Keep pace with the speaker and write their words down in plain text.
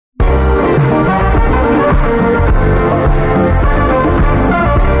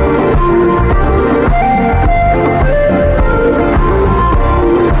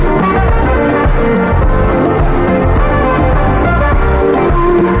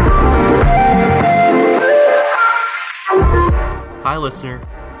listener,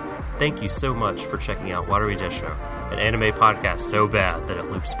 thank you so much for checking out Watery Desho, an anime podcast so bad that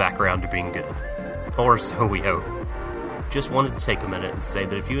it loops back around to being good. Or so we hope. Just wanted to take a minute and say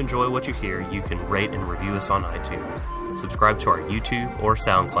that if you enjoy what you hear, you can rate and review us on iTunes, subscribe to our YouTube or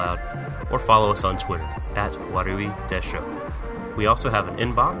SoundCloud, or follow us on Twitter at Watery Desho. We also have an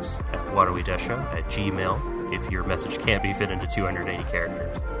inbox at waterydesho@gmail if your message can't be fit into 280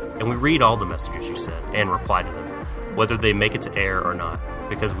 characters. And we read all the messages you send and reply to them, whether they make it to air or not,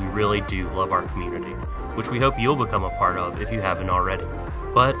 because we really do love our community, which we hope you'll become a part of if you haven't already.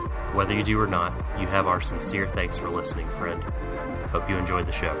 But whether you do or not, you have our sincere thanks for listening, friend. Hope you enjoyed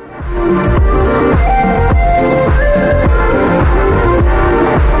the show.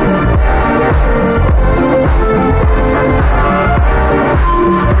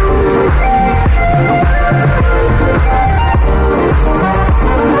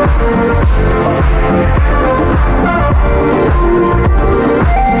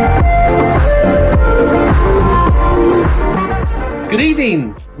 Good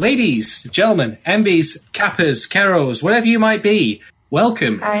evening, ladies, gentlemen, MVs, Kappas, Keros, whatever you might be.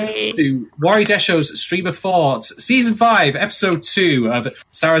 Welcome to Watery Desho's Stream of Thought, Season 5, Episode 2 of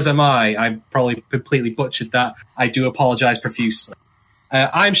Sarazanmai. I probably completely butchered that. I do apologise profusely.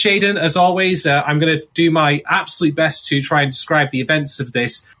 I'm Shaden, as always. I'm going to do my absolute best to try and describe the events of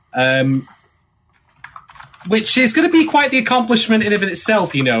this, which is going to be quite the accomplishment in and of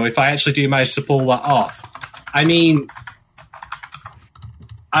itself, you know, if I actually do manage to pull that off. I mean,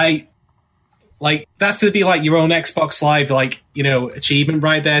 that's going to be like your own Xbox Live, like, you know, achievement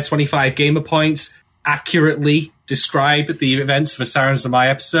right there, 25 gamer points, accurately describe the events of a Sarazanmai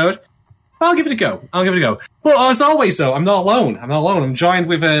episode. I'll give it a go. But as always, though, I'm not alone. I'm joined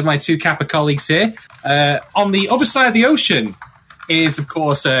with my two Kappa colleagues here. On the other side of the ocean is, of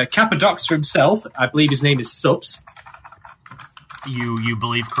course, Kappa Doctor himself. I believe his name is Subs. You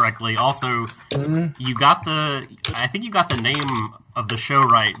believe correctly. Also, you got I think you got the name of the show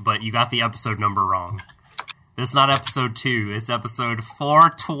right, but you got the episode number wrong. This is not episode 2, it's episode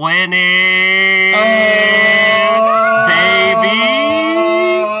 420! Baby!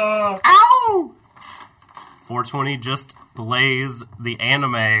 Ow! 420 just blaze the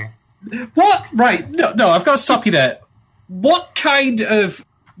anime. What? Right, no, I've got to stop you there. What kind of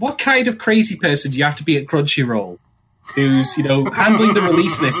crazy person do you have to be at Crunchyroll, who's, you know, handling the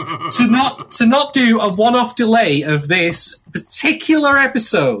release of this, to not do a one-off delay of this particular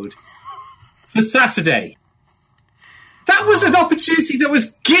episode for Saturday? That was an opportunity that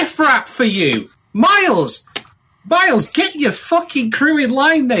was gift wrapped for you. Miles, get your fucking crew in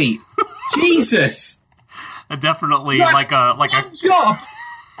line, mate. Jesus. Definitely like a job.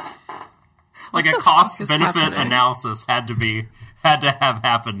 Like a cost benefit analysis had to have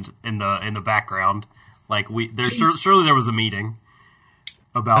happened in the background. Like surely there was a meeting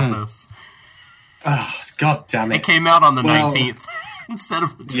about this. Oh, God damn it! It came out on the 19th instead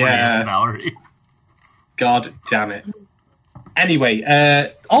of the 20th, Valerie. God damn it!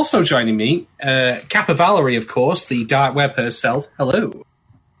 Anyway, also joining me, Kappa Valerie, of course, the dark web herself. Hello.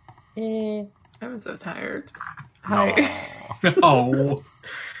 I'm so tired. Hi. Oh.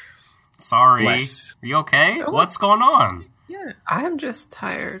 Sorry. Bless. Are you okay? What's going on? Yeah, I'm just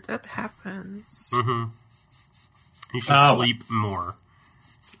tired. That happens. Mm-hmm. You should sleep more.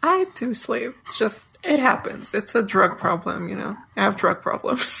 I do sleep. It's just, it happens. It's a drug problem, you know. I have drug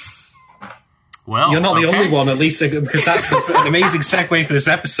problems. Well, you're not the only one, at least, because that's an amazing segue for this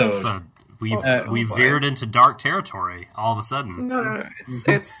episode. So we veered into dark territory all of a sudden. No.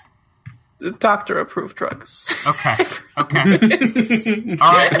 It's doctor-approved drugs. Okay. All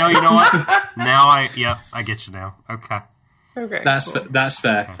right. No, you know what? Now I get you now. Okay. Okay. That's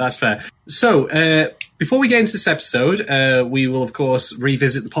fair. So, before we get into this episode, we will, of course,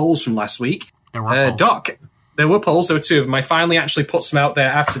 revisit the polls from last week. There were polls. Doc, there were polls. There were 2 of them. I finally actually put some out there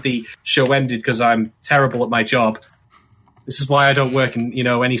after the show ended because I'm terrible at my job. This is why I don't work in, you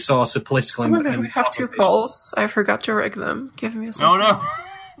know, any sort of political... we have 2 polls. I forgot to rig them. Give me a second. Oh, no.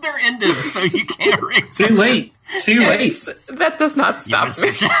 They're ended, so you can't rig them. Too late. That does not stop me.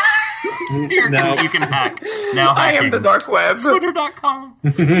 You can hack. Now I am the dark web. Twitter.com.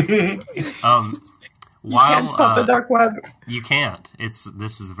 You can't stop the dark web. You can't.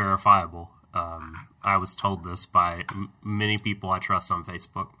 This is verifiable. I was told this by many people I trust on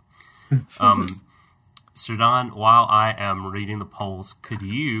Facebook. Sudan, while I am reading the polls, could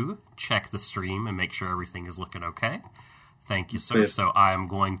you check the stream and make sure everything is looking okay? Thank you, sir. So I am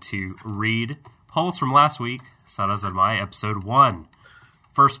going to read polls from last week, Sarazanmai, episode 1.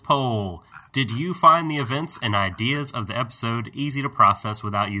 First poll. Did you find the events and ideas of the episode easy to process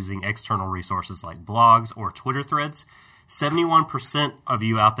without using external resources like blogs or Twitter threads? 71% of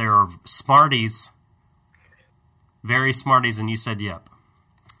you out there are smarties. Very smarties, and you said yep.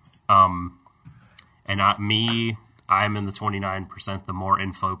 And I'm in the 29%, the more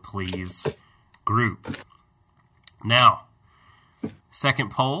info please group. Now,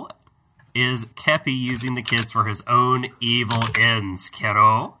 second poll, is Kepi using the kids for his own evil ends?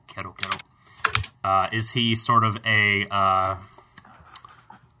 Kero. Is he sort of a,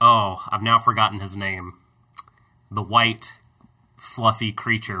 I've now forgotten his name. The white, fluffy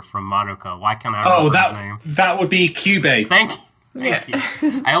creature from Madoka. Why can't I remember his name? That would be Kyubey. Thank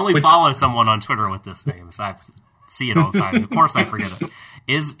you. I only follow someone on Twitter with this name, so I see it all the time. Of course I forget it.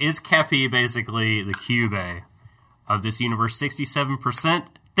 Is Kepi basically the Kyubey of this universe? 67%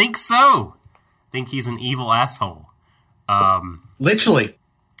 think so. Think he's an evil asshole. Literally.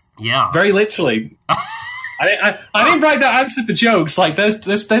 Yeah. Very literally. I didn't write that answer for jokes. Like,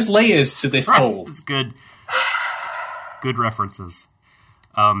 there's layers to this poll. It's good. Good references.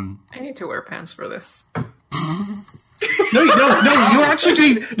 I need to wear pants for this. No, you're actually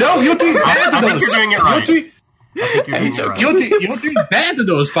doing... No, you're doing better than us. I think you're doing it right. I think you're doing it right. You're doing better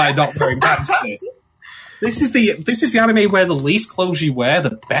than us by not wearing pants for this. This is the anime where the least clothes you wear,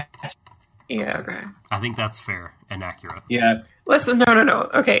 the better. Yeah, okay. I think that's fair and accurate. Yeah. Listen, no.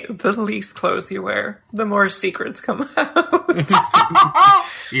 Okay, the least clothes you wear, the more secrets come out.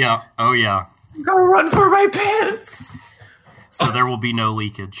 Yeah, oh yeah. Go run for my pants! So there will be no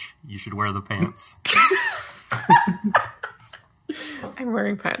leakage. You should wear the pants. I'm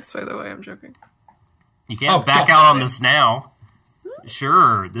wearing pants, by the way, I'm joking. You can't back out on this now.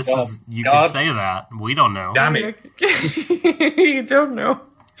 Sure, you could say that. We don't know. Damn it. You don't know.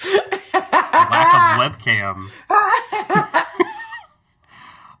 Lack of webcam.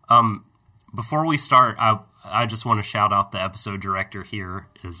 Before we start, I just want to shout out the episode director here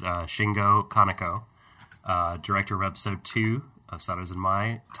is Shingo Kaneko, director of episode 2 of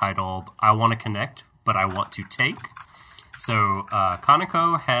Sarazanmai, titled I Want to Connect, But I Want to Take. So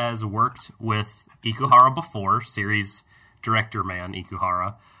Kaneko has worked with Ikuhara before, series director man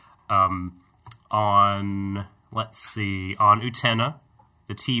Ikuhara, on Utena,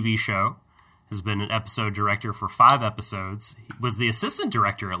 the TV show, has been an episode director for 5 episodes. He was the assistant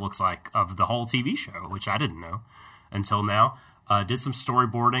director, it looks like, of the whole TV show, which I didn't know until now. Did some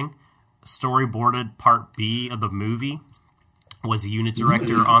storyboarding. Storyboarded part B of the movie. Was a unit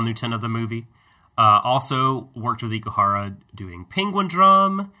director on Utena the movie. Also worked with Ikuhara doing Penguin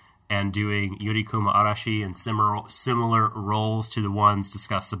Drum and doing Yurikuma Arashi and similar roles to the ones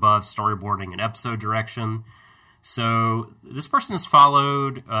discussed above, storyboarding and episode direction. So this person has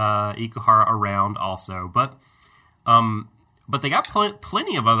followed Ikuhara around also, but they got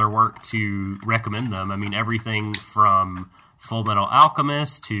plenty of other work to recommend them. I mean, everything from Full Metal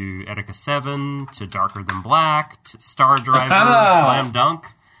Alchemist to Etika 7 to Darker Than Black to Star Driver, Slam Dunk.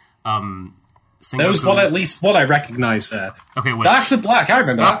 There was at least one I recognize there. Okay, Darker Than Black, I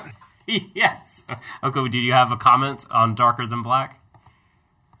remember that. Yes. Okay, did you have a comment on Darker Than Black?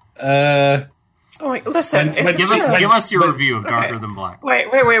 Oh, wait, listen. Give us your review of Darker Than Black. Wait.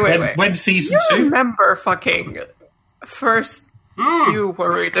 When season 2? You remember fucking first few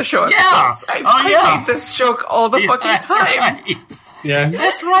Warrior Show episodes? Yeah. I made this joke all the fucking time. Right. Yeah.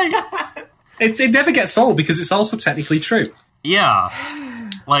 That's right. It never gets old because it's also technically true. Yeah.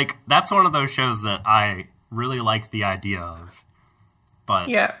 Like, that's one of those shows that I really like the idea of. But,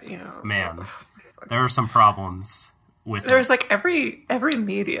 yeah, man, there are some problems with There's like every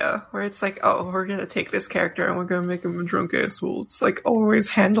media where it's like, oh, we're gonna take this character and we're gonna make him a drunk asshole. It's like always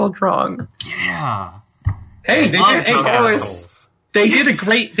handled wrong. Yeah. Hey, they did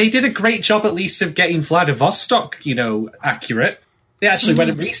a great job at least of getting Vladivostok, accurate. They actually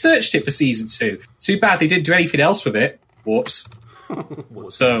went and researched it for season 2. Too bad they didn't do anything else with it. Whoops.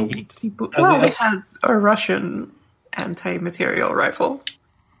 So, they had a Russian anti-material rifle,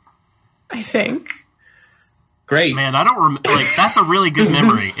 I think. Great. Man, I don't remember. Like, that's a really good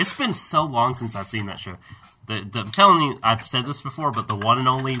memory. It's been so long since I've seen that show. I'm telling you, I've said this before, but the one and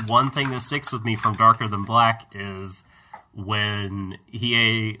only one thing that sticks with me from Darker Than Black is when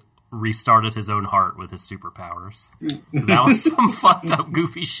he restarted his own heart with his superpowers. That was some fucked up,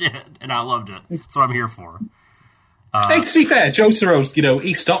 goofy shit, and I loved it. That's what I'm here for. Hey, to be fair, Jotaro's,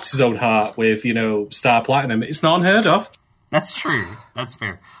 he stops his own heart with, Star Platinum. It's not unheard of. That's true. That's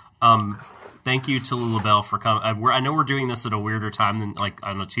fair. Thank you to Lulabelle for coming. I know we're doing this at a weirder time than, like,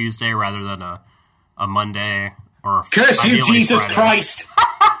 on a Tuesday rather than a Monday or a Curse you, Jesus Friday. Christ!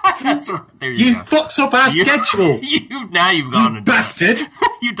 That's right. There you go. Fucked up our schedule. You've gone and bastard.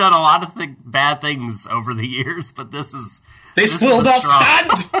 You've done a lot of bad things over the years, but this will not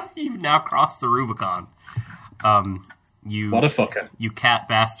stand. You've now crossed the Rubicon. What a fucker. You cat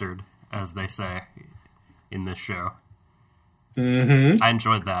bastard, as they say in this show. Mm-hmm. I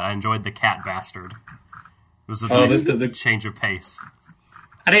enjoyed that. I enjoyed the cat bastard. It was a nice change of pace.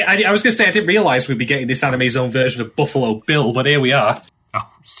 I was going to say, I didn't realise we'd be getting this anime's own version of Buffalo Bill, but here we are.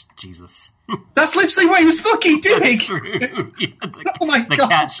 Oh, Jesus. That's literally what he was fucking doing! That's true. Yeah, Oh my the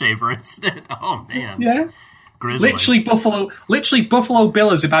God. cat shaver incident. Oh, man. Yeah. Grizzly. Literally Buffalo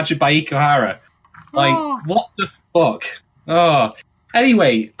Bill as imagined by Ikuhara. Like, what the fuck? Oh.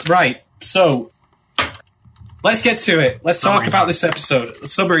 Anyway, right, so let's get to it. Let's talk about this episode.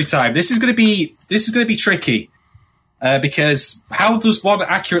 Summary time. This is going to be tricky. Because how does one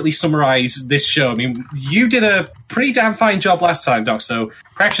accurately summarize this show? I mean, you did a pretty damn fine job last time, Doc, so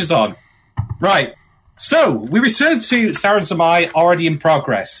pressure's on. Right. So, we return to Sarazanmai, already in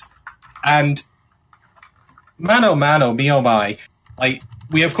progress. And, mano, me oh my, like,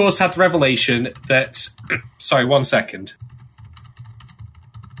 we of course had the revelation that... Sorry, 1 second.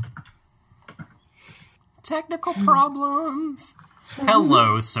 Technical problems.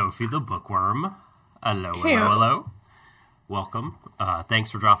 Hello, Sophie the Bookworm. Hello. Welcome. Thanks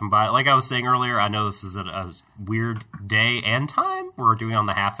for dropping by. Like I was saying earlier, I know this is a weird day and time. We're doing on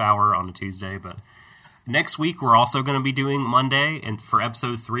the half hour on a Tuesday, but next week we're also going to be doing Monday and for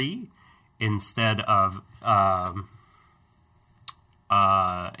episode 3 instead of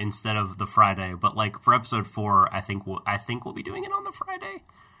the Friday. But like for episode 4, I think we'll be doing it on the Friday.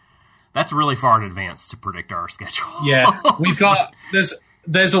 That's really far in advance to predict our schedule. Yeah, we've got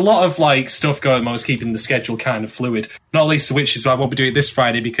there's a lot of like stuff going on that's keeping the schedule kind of fluid. Not least of which is why I won't be doing it this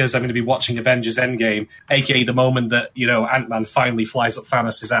Friday because I'm going to be watching Avengers Endgame, aka the moment that, you know, Ant-Man finally flies up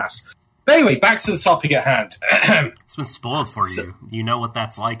Thanos' ass. But anyway, back to the topic at hand. It's been spoiled for you. You know what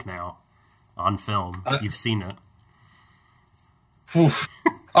that's like now on film. You've seen it.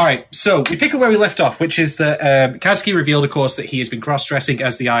 All right, so we pick up where we left off, which is that Kazuki revealed, of course, that he has been cross-dressing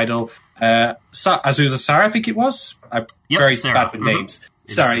as the idol. Azusa Sarah, I think it was. I'm very Sarah. bad with names.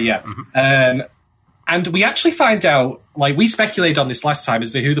 Sarah, yeah. Mm-hmm. And we actually find out, like, we speculated on this last time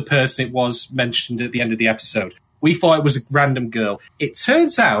as to who the person it was mentioned at the end of the episode. We thought it was a random girl. It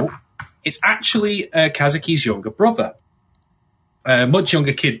turns out it's actually Kazuki's younger brother. Much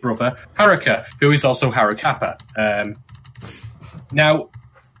younger kid brother, Haruka, who is also Harukappa. Now,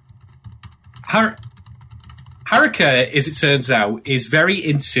 Haruka, as it turns out, is very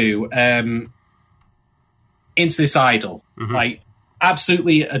into this idol. Mm-hmm. Like,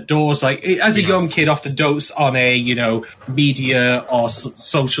 absolutely adores, like, as a young kid, often dotes on a, you know, media or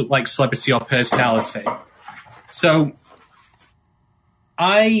social, like, celebrity or personality. So,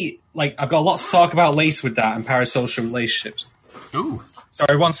 I've got a lot to talk about later with that and parasocial relationships. Ooh.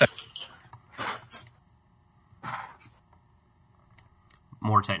 Sorry, 1 second.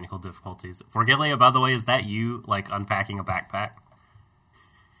 More technical difficulties. Forgilia, by the way, is that you, like, unpacking a backpack?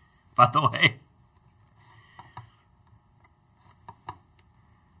 By the way.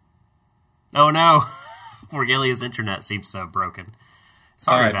 Oh, no. Forgilia's internet seems to have broken.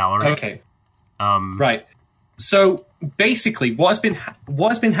 Sorry, right. Valerie. Okay. Right. So, basically, what has been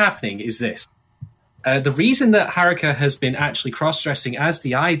happening is this. The reason that Haruka has been actually cross-dressing as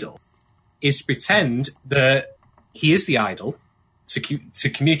the idol is to pretend that he is the idol, to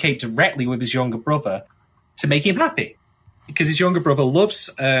communicate directly with his younger brother to make him happy. Because his younger brother loves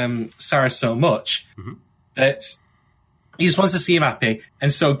Sarah so much that he just wants to see him happy. And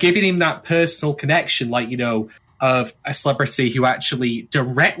so giving him that personal connection, like, you know, of a celebrity who actually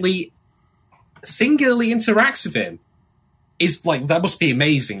directly, singularly interacts with him is, like, that must be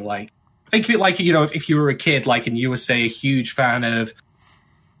amazing. Like, think of it like, you know, if you were a kid, like, and you were, say, a huge fan of,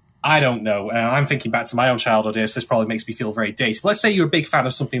 I don't know. I'm thinking back to my own childhood here, so this probably makes me feel very dated. But let's say you're a big fan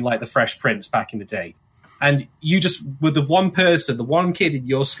of something like The Fresh Prince back in the day, and you just were the one person, the one kid in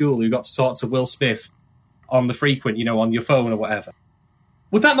your school who got to talk to Will Smith on the frequent, you know, on your phone or whatever.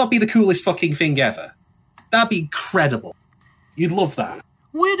 Would that not be the coolest fucking thing ever? That'd be incredible. You'd love that.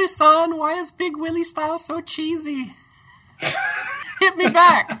 Witter-san, why is Big Willie style so cheesy? Hit me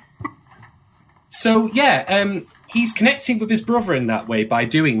back! So, yeah, he's connecting with his brother in that way by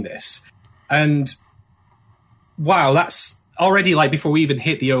doing this. And, wow, that's already, like, before we even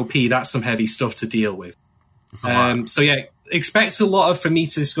hit the OP, that's some heavy stuff to deal with. So, yeah, expect a lot for me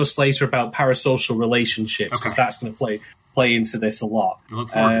to discuss later about parasocial relationships, because that's going to play into this a lot. Look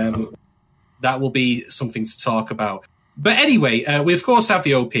forward to that will be something to talk about. But anyway, we, of course, have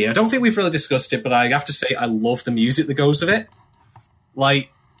the OP. I don't think we've really discussed it, but I have to say I love the music that goes with it.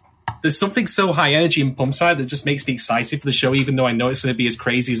 Like, there's something so high energy and pumped about it that just makes me excited for the show, even though I know it's going to be as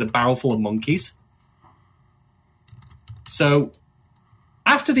crazy as a barrel full of monkeys. So,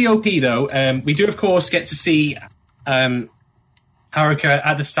 after the OP, though, we do, of course, get to see Haruka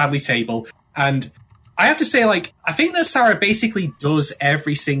at the family table, and I have to say, like, I think that Sarah basically does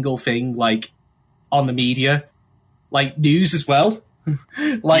every single thing, like, on the media, like news as well.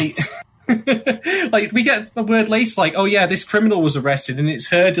 Like, like we get a word later, like, oh yeah, this criminal was arrested, and it's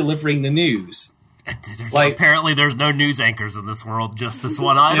her delivering the news. Like, apparently, there's no news anchors in this world, just this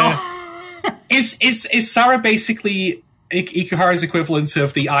one idol. Yeah. Is Sarah basically Ikuhara's equivalent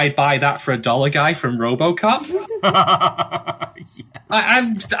of the "I'd buy that for $1" guy from RoboCop? Yeah.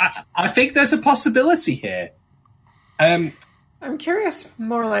 I think there's a possibility here. I'm curious,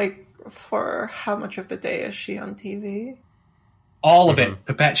 more like, for how much of the day is she on TV? All of it,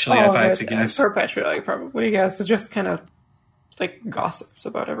 perpetually, if I had to guess. Perpetually, probably, yeah. So just kind of, like, gossips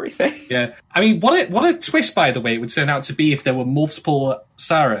about everything. Yeah. I mean, what a twist, by the way, it would turn out to be if there were multiple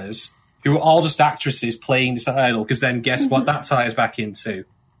Sarahs who were all just actresses playing this idol, because then guess what that ties back into?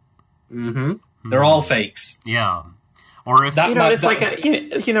 They're all fakes. Yeah. Or if you notice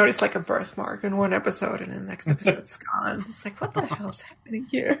like a birthmark in one episode, and in the next episode it's gone. It's like, what the hell is happening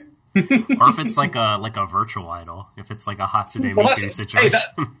here? Or if it's like a virtual idol, if it's like a Hatsune Miku situation.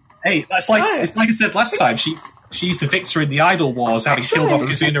 That's like it's like I said last time. She's the victor in the idol wars, having killed off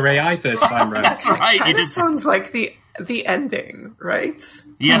Kazuna AI first time round. That's right. It sounds like the ending, right?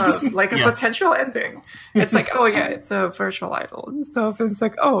 Yes, like a potential ending. It's like, oh yeah, it's a virtual idol and stuff. And it's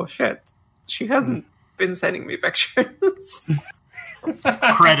like, oh shit, she hasn't been sending me pictures.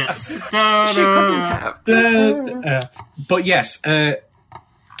 Credits. She couldn't have. But yes,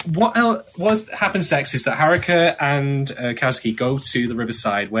 what happens next is that Haruka and Kazuki go to the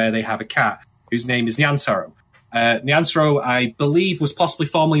riverside where they have a cat whose name is Nyantaro. Nyantaro, I believe, was possibly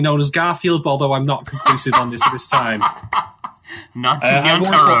formerly known as Garfield, although I'm not conclusive on this at this time. Not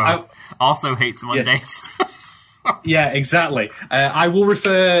Nyantaro. Also hates Mondays. Yeah, exactly. I will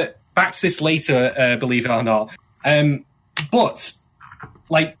refer back to this later, believe it or not. But,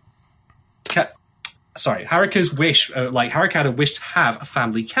 like, Haruka's wish, Haruka had a wish to have a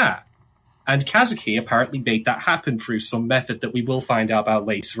family cat. And Kazuki apparently made that happen through some method that we will find out about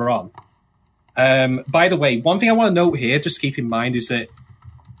later on. By the way, one thing I want to note here, just keep in mind, is that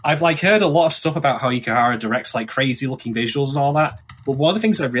I've heard a lot of stuff about how Ikuhara directs crazy looking visuals and all that. But one of the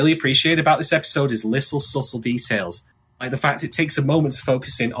things I really appreciate about this episode is little subtle details. Like the fact it takes a moment to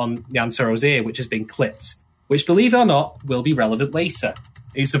focus in on Nyantaro's ear, which has been clipped, which, believe it or not, will be relevant later.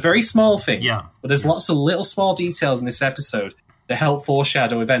 It's a very small thing, but there's lots of little small details in this episode that help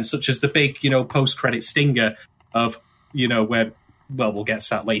foreshadow events, such as the big, post-credit stinger of, where, well, we'll get to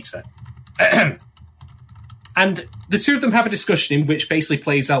that later. And the two of them have a discussion in which basically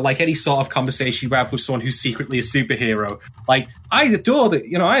plays out like any sort of conversation you have with someone who's secretly a superhero. Like, I adore that,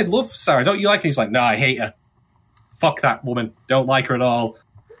 I love Sarah, don't you like her? He's like, no, I hate her. Fuck that woman. Don't like her at all.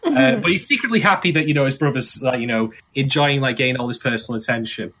 But he's secretly happy that, his brother's, enjoying, getting all this personal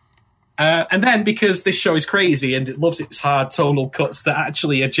attention. And then, because this show is crazy and it loves its hard tonal cuts that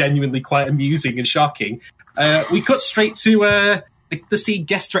actually are genuinely quite amusing and shocking, we cut straight to the scene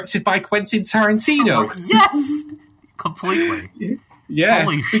guest directed by Quentin Tarantino. Oh, yes! Completely. Yeah.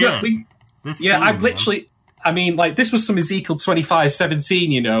 Holy shit. This was some Ezekiel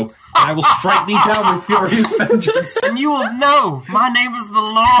 25:17, and I will strike thee down with furious vengeance. And you will know, my name is the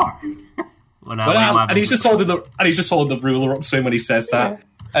Lord. And he's just holding the ruler up to him when he says that.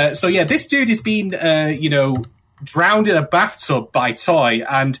 This dude has been, drowned in a bathtub by Toy,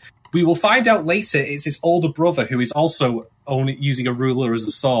 and we will find out later it's his older brother who is also using a ruler as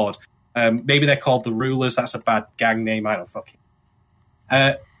a sword. Maybe they're called the Rulers. That's a bad gang name. I don't fucking.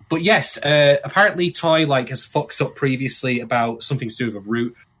 But yes, apparently Toy has fucked up previously about something to do with a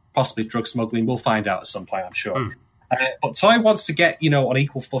route, possibly drug smuggling. We'll find out at some point, I'm sure. But Toy wants to get on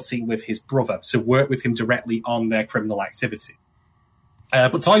equal footing with his brother, to work with him directly on their criminal activity.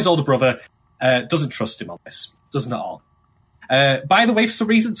 But Toy's older brother doesn't trust him on this, doesn't at all. By the way, for some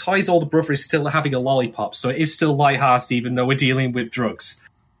reason, Toy's older brother is still having a lollipop, so it is still lighthearted even though we're dealing with drugs.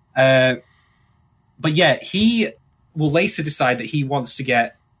 But yeah, he will later decide that he wants to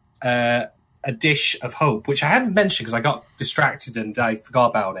get a dish of hope, which I hadn't mentioned because I got distracted and I forgot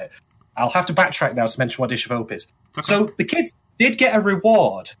about it. I'll have to backtrack now to mention what dish of hope is. Okay. So the kids did get a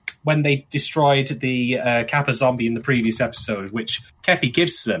reward when they destroyed the Kappa zombie in the previous episode, which Kepi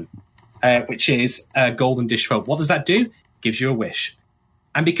gives them, which is a golden dish of hope. What does that do? Gives you a wish.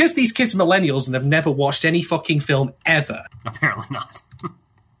 And because these kids are millennials and have never watched any fucking film ever. Apparently not.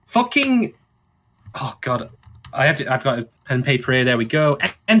 Fucking... Oh, God. I've got a pen and paper here. There we go.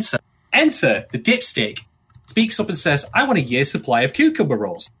 Enter, the dipstick, speaks up and says, I want a year's supply of cucumber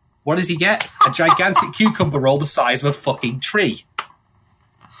rolls. What does he get? A gigantic cucumber roll the size of a fucking tree.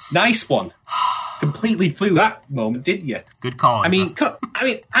 Nice one. completely flew that moment, didn't you? Good call. I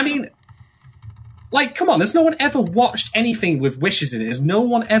mean, like, come on, has no one ever watched anything with wishes in it? Has no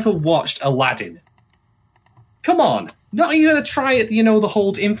one ever watched Aladdin? Come on. Not you going to try it, the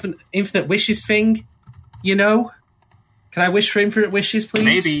whole infinite wishes thing? Can I wish for infinite wishes,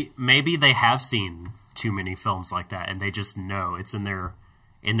 please? Maybe they have seen too many films like that, and they just know it's in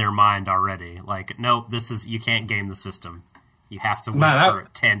their mind already. Like, no, you can't game the system. You have to wish for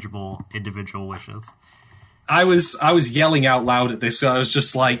tangible, individual wishes. I was yelling out loud at this, so I was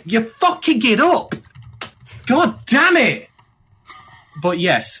just like, "You fucking it up! God damn it!" But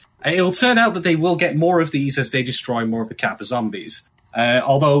yes, it will turn out that they will get more of these as they destroy more of the Kappa zombies.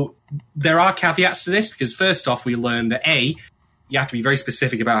 Although there are caveats to this, because first off, we learn that you have to be very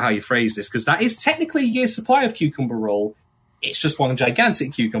specific about how you phrase this, because that is technically a year's supply of cucumber roll. It's just one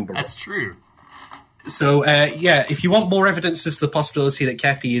gigantic cucumber roll. That's true. So, if you want more evidence as to the possibility that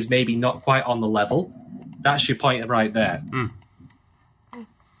Kepi is maybe not quite on the level, that's your point right there. Mm.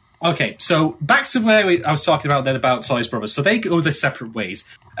 Okay, so back to where I was talking about then about Toy's brother. So they go their separate ways.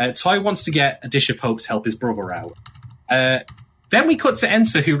 Toy wants to get a dish of hope to help his brother out. Then we cut to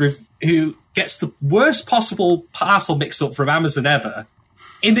Enter, who gets the worst possible parcel mix-up from Amazon ever,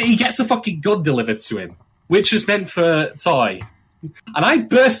 in that he gets a fucking gun delivered to him, which was meant for Toy. And I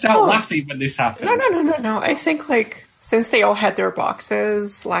burst out laughing when this happened. No. I think, like, since they all had their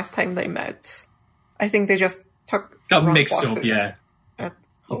boxes last time they met, I think they just got mixed up, yeah. At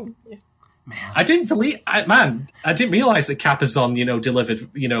home. Yeah. Man. I didn't realize that Capazon, delivered,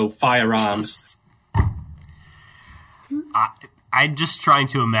 firearms. I'm just trying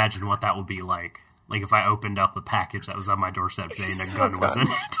to imagine what that would be like. Like, if I opened up a package that was on my doorstep today and a gun was in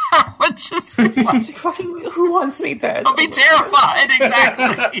it. I would just be like, fucking, who wants me dead? I'll be terrified,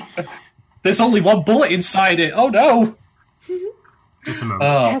 exactly. There's only one bullet inside it. Oh, no. Just a moment.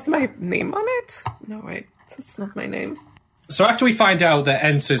 It has my name on it? No, wait. That's not my name. So after we find out that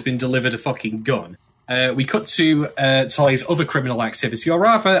Enter's been delivered a fucking gun, we cut to Toy's other criminal activity, or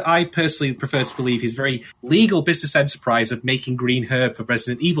rather, I personally prefer to believe his very legal business enterprise of making green herb for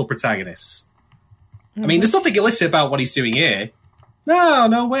Resident Evil protagonists. I mean, there's nothing illicit about what he's doing here.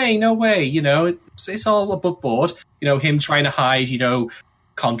 No way. It's all above board. Him trying to hide,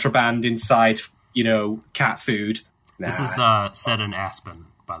 contraband inside, cat food. Nah. This is set in Aspen,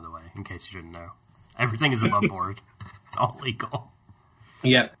 by the way, in case you didn't know. Everything is above board. It's all legal.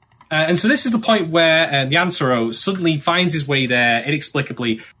 Yeah. And so this is the point where Nyansaro suddenly finds his way there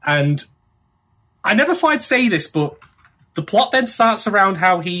inexplicably. And I never thought I'd say this, but the plot then starts around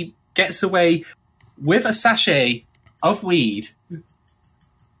how he gets away with a sachet of weed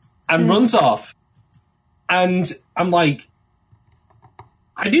and runs off. And I'm like,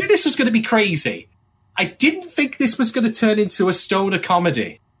 I knew this was going to be crazy. I didn't think this was going to turn into a stoner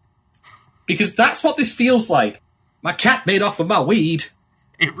comedy. Because that's what this feels like. My cat made off with my weed.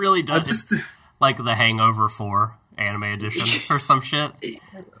 It really does. It's like the Hangover 4 anime edition or some shit.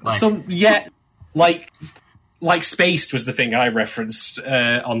 Like Spaced was the thing I referenced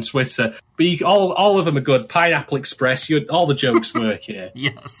on Twitter. But all of them are good. Pineapple Express, all the jokes work here.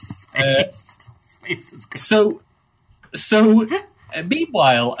 Yes, Spaced. Spaced is good. So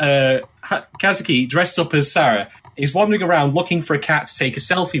meanwhile, Kazuki, dressed up as Sarah, is wandering around looking for a cat to take a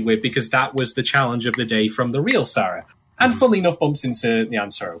selfie with because that was the challenge of the day from the real Sarah. And funnily enough, bumps into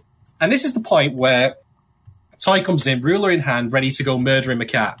Nyansaro. And this is the point where Toy comes in, ruler in hand, ready to go murdering a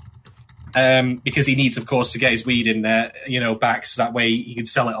cat. Because he needs, of course, to get his weed in there, back, so that way he can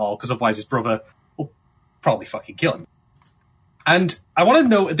sell it all, because otherwise his brother will probably fucking kill him. And I want to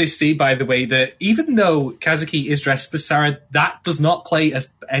note at this scene, by the way, that even though Kazuki is dressed as Sarah, that does not play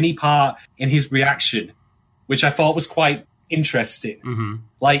as any part in his reaction, which I thought was quite interesting. Mm-hmm.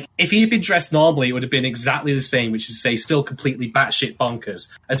 Like, if he had been dressed normally, it would have been exactly the same, which is to say, still completely batshit bonkers,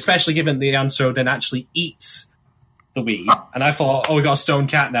 especially given the answer then actually eats the weed. And I thought, we got a stone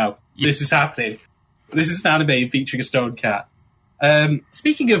cat now. Yeah. This is happening. This is an anime featuring a stone cat.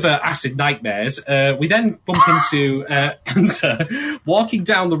 Speaking of acid nightmares, we then bump into Enter walking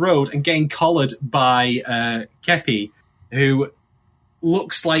down the road and getting collared by Kepi, who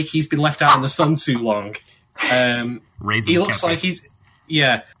looks like he's been left out in the sun too long. He looks like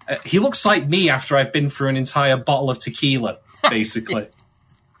he looks like me after I've been through an entire bottle of tequila, basically.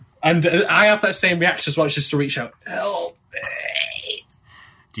 And I have that same reaction as well, just to reach out, help me.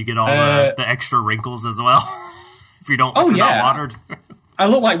 Do you get all the extra wrinkles as well? If you don't, not watered. I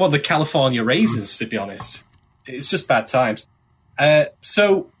look like one of the California raisins, to be honest. It's just bad times.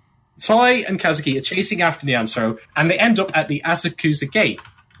 So Toy and Kazuki are chasing after Nyansaro, and they end up at the Asakusa Gate,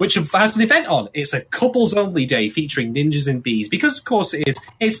 which has an event on. It's a couples-only day featuring ninjas and bees. Because, of course, it is.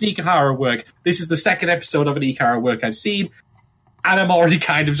 It's an Ikehara work. This is the second episode of an Ikehara work I've seen, and I'm already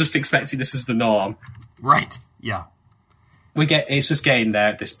kind of just expecting this is the norm. Right, yeah. It's just getting there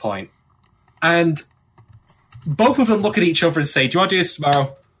at this point. And both of them look at each other and say, do you want to do this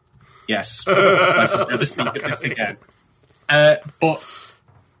tomorrow? Yes. Let's just do this again. But,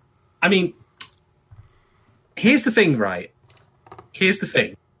 I mean, here's the thing, right? Here's the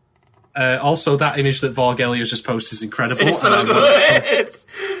thing. Also, that image that Vorgelio just posted is incredible. It's so good!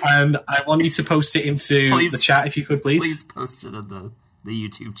 And I want you to post it into the chat, if you could, please. Please post it in the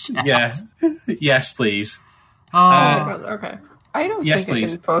YouTube chat. Yeah. Yes, please. Okay. I don't think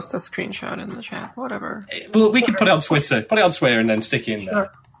please. I can post a screenshot in the chat. Whatever. Well, we can put it on Twitter. Put it on Twitter and then stick it in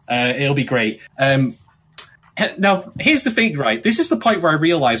there. It'll be great. Now, here's the thing, right? This is the point where I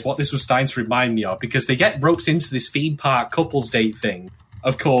realised what this was starting to remind me of, because they get roped into this theme park couples date thing.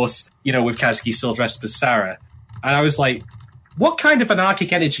 Of course, with Kazuki still dressed as Sarah. And I was like, what kind of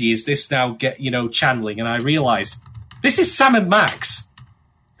anarchic energy is this now channeling? And I realised, this is Sam and Max.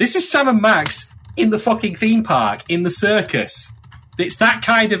 This is Sam and Max in the fucking theme park, in the circus. It's that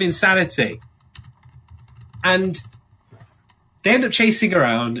kind of insanity. And they end up chasing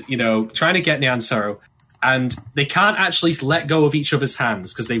around, trying to get Nyansaro, and they can't actually let go of each other's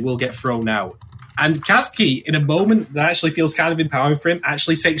hands because they will get thrown out. And Kazuki, in a moment that actually feels kind of empowering for him,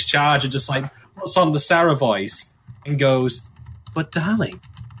 actually takes charge and just puts on the Sarah voice and goes, but darling,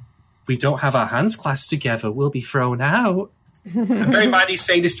 we don't have our hands clasped together, we'll be thrown out. And bear in mind, he's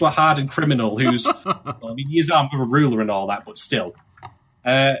saying this to a hardened criminal who's, he is armed with a ruler and all that, but still.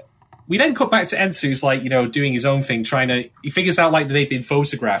 We then cut back to Ensu, who's doing his own thing, he figures out that they've been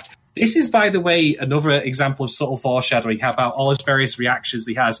photographed. This is, by the way, another example of subtle foreshadowing about all his various reactions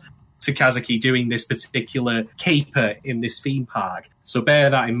he has to Kazuki doing this particular caper in this theme park. So bear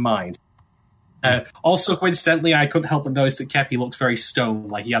that in mind. Also, coincidentally, I couldn't help but notice that Kepi looked very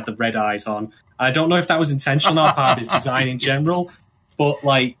stoned, he had the red eyes on. I don't know if that was intentional on part of his design in general, but,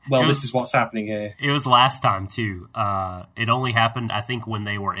 this is what's happening here. It was last time, too. It only happened, I think, when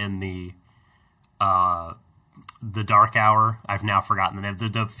they were in the Dark Hour. I've now forgotten the name.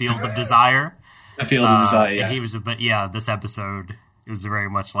 The Field of Desire. The Field of Desire, yeah. He was, this episode, it was very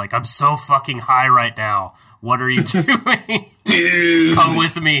much I'm so fucking high right now. What are you doing? Dude! Come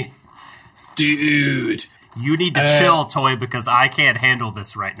with me. Dude! You need to chill, Toy, because I can't handle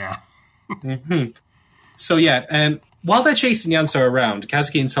this right now. Mm-hmm. So, while they're chasing Yanso around,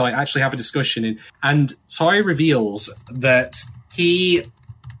 Kazuki and Toy actually have a discussion, and Toy reveals that he,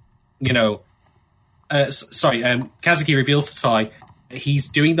 Kazuki reveals to Toy he's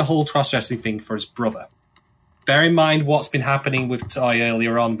doing the whole cross-dressing thing for his brother. Bear in mind what's been happening with Toy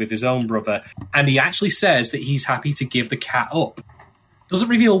earlier on with his own brother, and he actually says that he's happy to give the cat up. Doesn't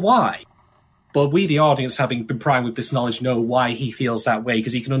reveal why, but we, the audience, having been primed with this knowledge, know why he feels that way,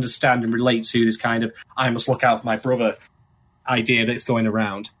 because he can understand and relate to this kind of I must look out for my brother idea that's going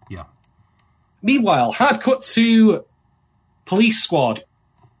around. Yeah. Meanwhile, hard cut to police squad,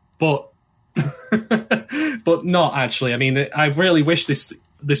 but but not actually. I mean, I really wish this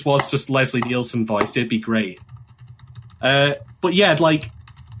was just Leslie Nielsen voiced. It'd be great. But yeah,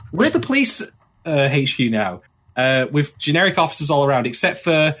 we're at the police HQ now, with generic officers all around, except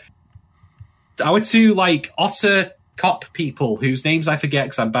for our two otter cop people whose names I forget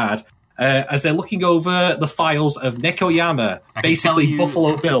because I'm bad. As they're looking over the files of Nekoyama, basically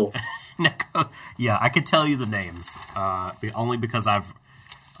Buffalo Bill. Yeah, I could tell you the names, only because I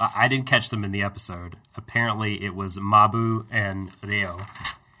didn't catch them in the episode. Apparently, it was Mabu and Rio.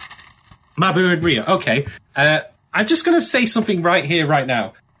 Mabu and Rio, okay. I'm just going to say something right here, right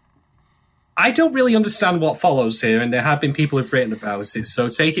now. I don't really understand what follows here, and there have been people who've written about it, so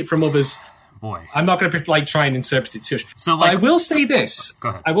take it from others. Boy. I'm not going to try and interpret it too much. So, but I will say this. Go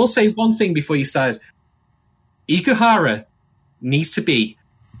ahead. I will say one thing before you start. Ikuhara needs to be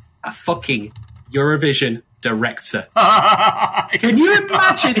a fucking Eurovision director. Can you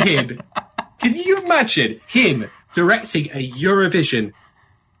imagine him? Can you imagine him directing a Eurovision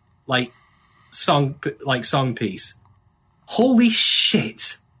song piece? Holy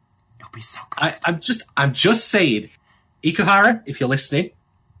shit! It'll be so good. I'm just saying, Ikuhara, if you're listening,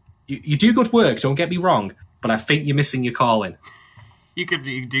 you do good work. Don't get me wrong, but I think you're missing your calling. You could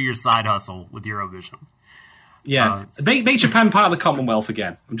do your side hustle with Eurovision. Yeah, make Japan part of the Commonwealth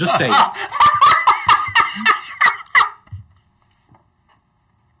again. I'm just saying.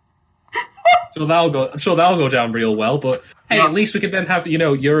 I'm sure that'll go down real well. But hey, at least we could then have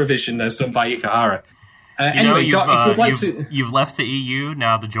Eurovision as done by Ikuhara. Anyway, you've left the EU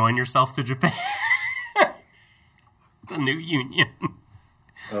now to join yourself to Japan, the new union.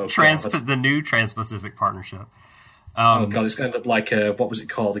 Oh, the new Trans-Pacific Partnership. Oh god, it's going to end up like what was it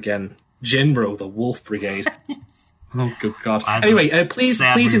called again? Jinro, the Wolf Brigade. Oh good god. Anyway, please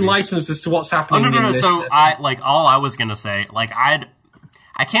enlighten us as to what's happening. No. This, so all I was gonna say,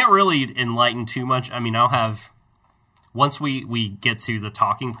 I can't really enlighten too much. I mean, I'll have once we get to the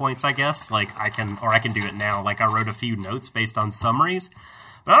talking points, I guess. Like I can do it now. Like I wrote a few notes based on summaries,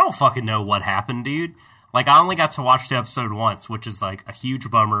 but I don't fucking know what happened, dude. Like I only got to watch the episode once, which is like a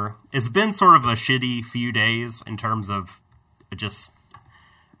huge bummer. It's been sort of a shitty few days in terms of just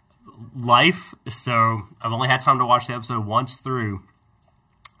life, so I've only had time to watch the episode once through.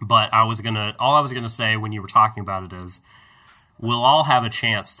 But all I was gonna say when you were talking about it is, we'll all have a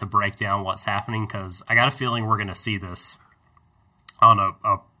chance to break down what's happening, because I got a feeling we're gonna see this on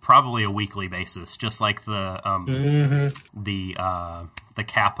a probably a weekly basis, just like the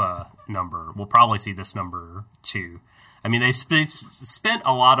Kappa number. We'll probably see this number too. I mean, they spent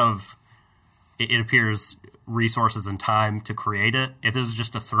a lot of, it appears, resources and time to create it. If it was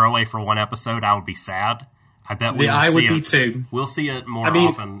just a throwaway for one episode, I would be sad. I bet I would be too. We'll see it more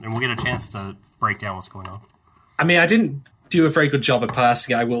often, and we'll get a chance to break down what's going on. I mean, I didn't do a very good job at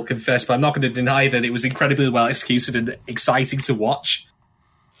parsing it, I will confess, but I'm not going to deny that it was incredibly well executed and exciting to watch.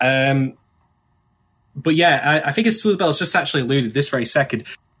 But yeah, I think as Bell's just actually alluded this very second,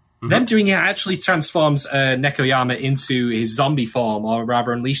 them doing it actually transforms Nekoyama into his zombie form, or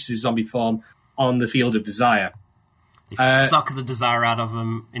rather unleashes his zombie form on the Field of Desire. They suck the desire out of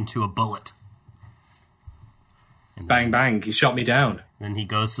him into a bullet. And bang, bang, he shot me down. Then he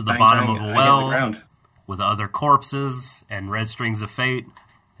goes to the bang, bottom bang, of a well with other corpses and red strings of fate,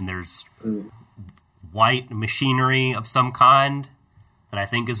 and there's white machinery of some kind that I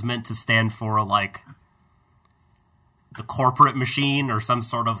think is meant to stand for, like, the corporate machine or some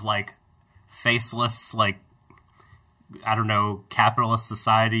sort of, like, faceless, like, I don't know, capitalist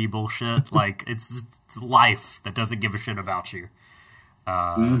society bullshit. Like, it's life that doesn't give a shit about you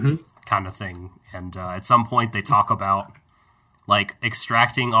kind of thing. And at some point they talk about, like,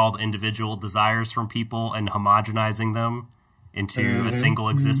 extracting all the individual desires from people and homogenizing them into a single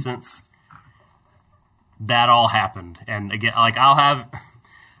existence. That all happened. And again, like, I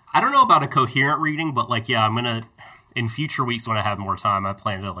don't know about a coherent reading, but, like, yeah, I'm gonna, in future weeks when I have more time, I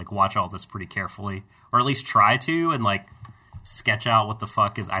plan to, like, watch all this pretty carefully, or at least try to, and, like, sketch out what the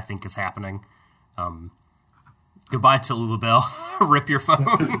fuck I think is happening. Goodbye, Tallulah Bell. Rip your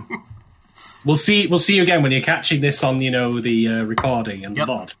phone. We'll see you again when you're catching this on, the recording and the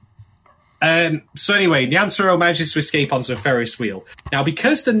VOD. So anyway, Nyansuro manages to escape onto a Ferris wheel. Now,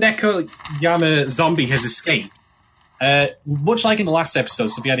 because the Nekoyama zombie has escaped, much like in the last episode,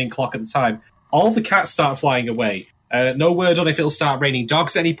 so the ending clock at the time, all the cats start flying away. No word on if it'll start raining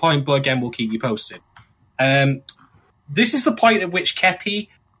dogs at any point, but again, we'll keep you posted. This is the point at which Kepi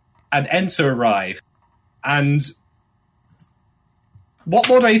and Enter arrive. And what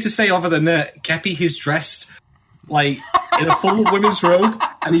more do I need to say other than that Kepi is dressed, like, in a full women's robe,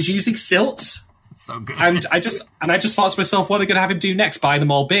 and he's using silks. So good. And I just thought to myself, what are they going to have him do next? Buy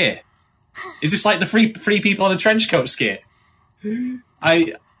them all beer? Is this like the three people on a trench coat skit?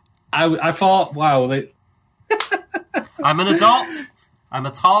 I thought, wow. I'm an adult. I'm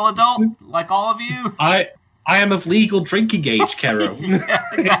a tall adult, like all of you. I am of legal drinking age, Kero. Yeah,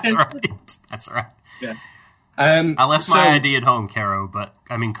 that's right. That's right. Yeah. I left my ID at home, Caro, but,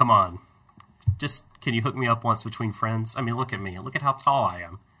 I mean, come on. Just, can you hook me up once between friends? I mean, look at me. Look at how tall I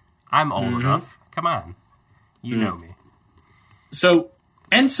am. I'm old enough. Come on. You know me. So,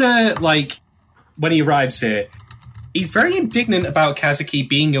 Enter, like, when he arrives here, he's very indignant about Kazuki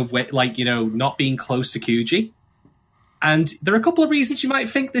being not being close to Kuji. And there are a couple of reasons you might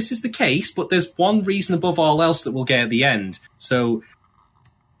think this is the case, but there's one reason above all else that we'll get at the end. So,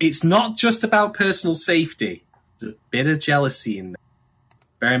 it's not just about personal safety. There's a bit of jealousy in there.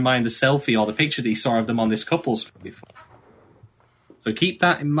 Bear in mind the selfie or the picture that he saw of them on this couple's before. So keep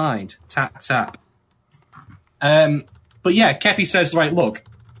that in mind. Tap, tap. But yeah, Kepi says, right, look,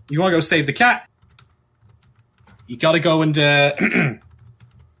 you want to go save the cat? You got to go and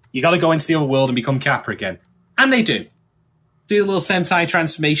you got to go into the other world and become Kappa again. And they do. Do a little Sentai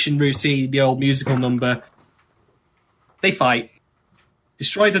transformation routine, the old musical number. They fight.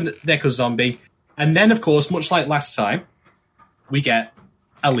 Destroy the Neko zombie. And then, of course, much like last time, we get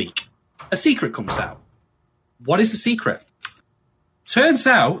a leak. A secret comes out. What is the secret? Turns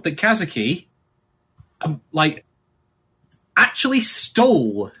out that Kazuki, actually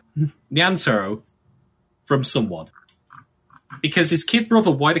stole Nyantaro from someone. Because his kid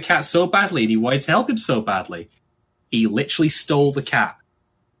brother wanted a cat so badly and he wanted to help him so badly, he literally stole the cat.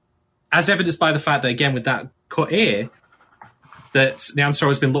 As evidenced by the fact that, again, with that cut ear, that Nyanthro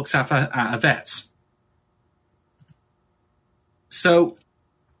has been looked at a vet. So,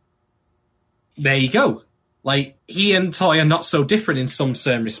 there you go. Like, he and Toy are not so different in some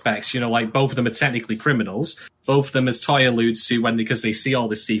certain respects. You know, like, both of them are technically criminals. Both of them, as Toy alludes to, because they see all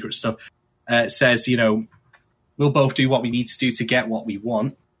this secret stuff, says, you know, we'll both do what we need to do to get what we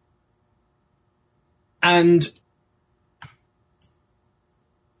want. And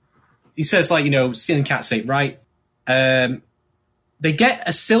he says, like, you know, stealing cats ain't right. They get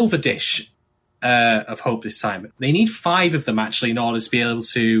a silver dish of hope this time. They need 5 of them, actually, in order to be able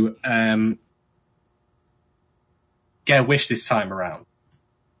to get a wish this time around.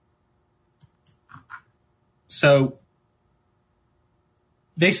 So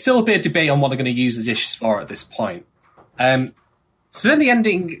there's still a bit of debate on what they're going to use the dishes for at this point. So then the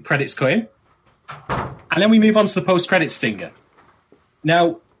ending credits go in, and then we move on to the post-credit stinger.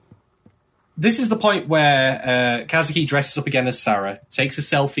 Now, this is the point where Kazuki dresses up again as Sarah, takes a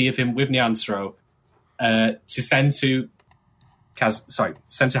selfie of him with Nyanthro to send to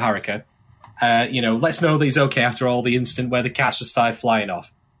Haruka. You know, let's know that he's okay after all the incident where the cats just started flying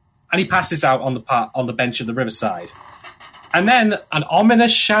off. And he passes out on the bench of the riverside. And then an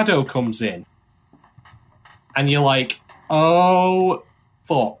ominous shadow comes in. And you're like, oh,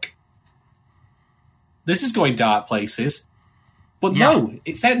 fuck. This is going dark places. But no,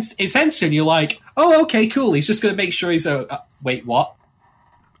 it's Ensign, and you're like, oh, okay, cool. He's just going to make sure he's... wait, what?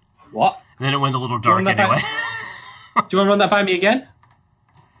 What? And then it went a little dark anyway. Do you want to run that by me again?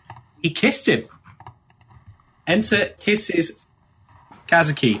 He kissed him. Enter kisses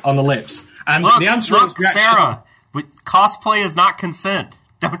Kazuki on the lips. And the answer is Sarah, cosplay is not consent.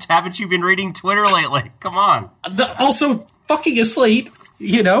 Haven't you been reading Twitter lately? Come on. Also, fucking asleep,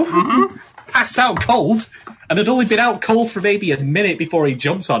 you know? Mm-hmm. Passed out cold. And had only been out cold for maybe a minute before he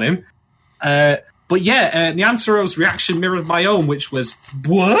jumps on him. But yeah, Nyanthro's reaction mirrored my own, which was,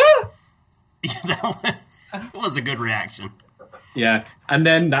 what? Yeah, that was a good reaction. Yeah, and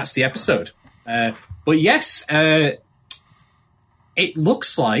then that's the episode. But yes, it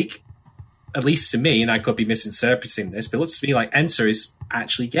looks like, at least to me, and I could be misinterpreting this, but it looks to me like Enter is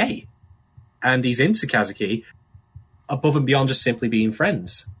actually gay. And he's into Kazuki above and beyond just simply being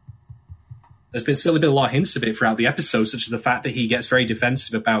friends. There's been certainly been a lot of hints of it throughout the episode, such as the fact that he gets very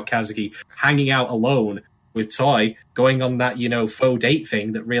defensive about Kazuki hanging out alone with Toy, going on that, you know, faux date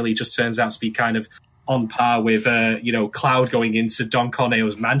thing that really just turns out to be kind of on par with, you know, Cloud going into Don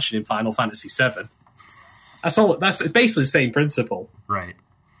Corneo's mansion in Final Fantasy VII. That's basically the same principle. Right.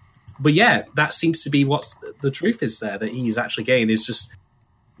 But yeah, that seems to be what the truth is there, that he's actually gay and is just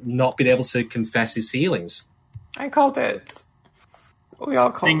not been able to confess his feelings. I called it. We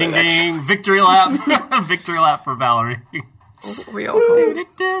all called it. Ding, it. ding, ding. Victory lap. Victory lap for Valerie. We all called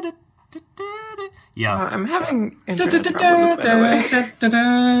it. Yeah. I'm having internet problems, by the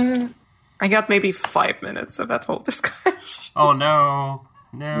way. I got maybe 5 minutes of that whole discussion. Oh, no.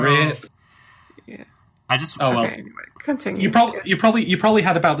 Rip. Yeah. I just... Oh, well. Okay, anyway, continue. You probably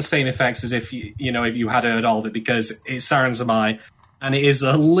had about the same effects as if you know if you had heard all of it, because it's Sarazanmai and it is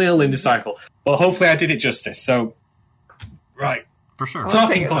a little indecipherable. But hopefully I did it justice. So, right. For sure.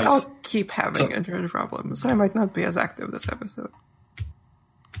 I'll keep having internet problems. I might not be as active this episode.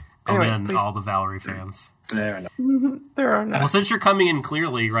 Anyway, please. All the Valerie fans. There are There are not. Well, since you're coming in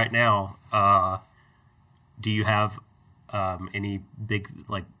clearly right now, do you have any big,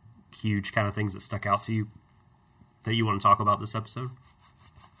 like, huge kind of things that stuck out to you that you want to talk about this episode?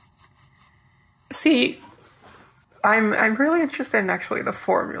 See, I'm really interested in actually the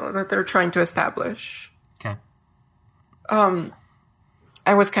formula that they're trying to establish. Okay.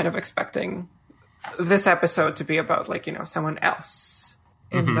 I was kind of expecting this episode to be about, like, you know, someone else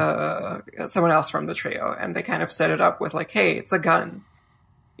in someone else from the trio, and they kind of set it up with, like, hey, it's a gun.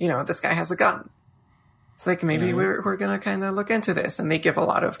 You know, this guy has a gun. It's like, maybe we're gonna kind of look into this, and they give a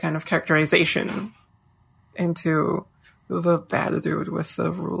lot of kind of characterization into the bad dude with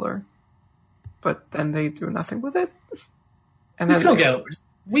the ruler, but then they do nothing with it. And then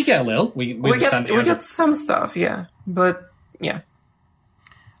we get a little. We get some stuff, yeah, but yeah.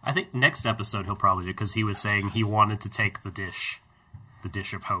 I think next episode he'll probably do, because he was saying he wanted to take the dish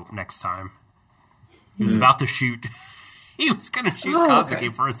of hope next time. He was about to shoot. He was going to shoot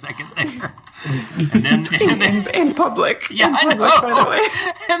Kazuki for a second there, and then in public. Yeah, in public, I know. By the way.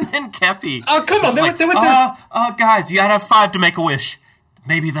 And then Kepi. Oh, come on! They were guys, you gotta have 5 to make a wish.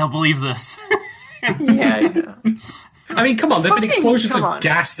 Maybe they'll believe this. Yeah. I mean, come on! There've been explosions of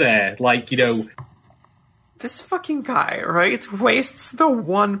gas there, like, you know. This fucking guy, right, wastes the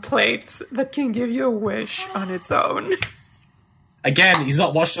one plate that can give you a wish on its own. Again, he's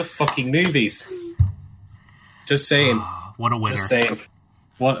not watched the fucking movies. Just saying. What a winner. Just saying.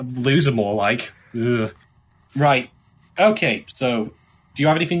 What loser more like. Ugh. Right. Okay, so do you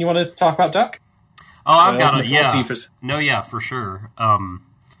have anything you want to talk about, Duck? Oh, I've got it, for sure.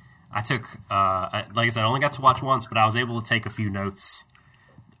 I took, like I said, I only got to watch once, but I was able to take a few notes,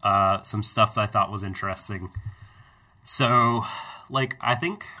 some stuff that I thought was interesting. So, like, I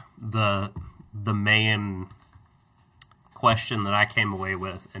think the main question that I came away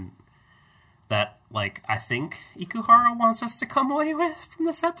with, and that, like, I think Ikuhara wants us to come away with from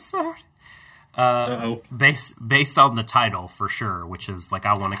this episode, based on the title, for sure, which is, like,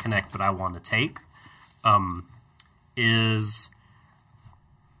 I want to connect, but I want to take, is...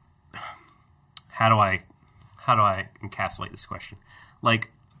 How do I encapsulate this question? Like,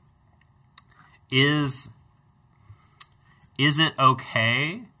 is it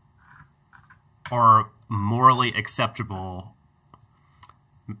okay or morally acceptable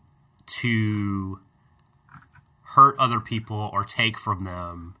to hurt other people or take from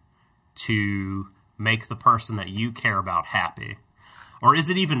them to make the person that you care about happy? Or is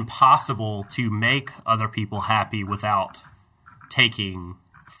it even possible to make other people happy without taking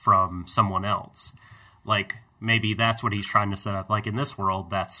from someone else? Like, maybe that's what he's trying to set up. Like, in this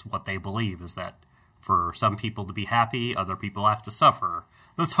world, that's what they believe, is that for some people to be happy, other people have to suffer.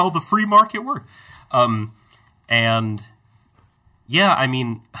 That's how the free market works. And yeah, I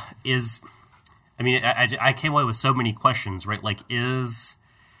mean, I came away with so many questions, right? Like, is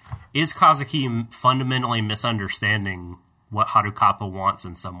Kazuki fundamentally misunderstanding what Harukappa wants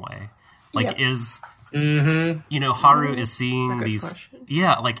in some way? Like, is... Mm-hmm. You know, Haru is seeing these... Question.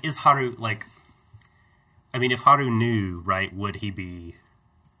 Yeah, like, is Haru, like... I mean, if Haru knew, right, would he be...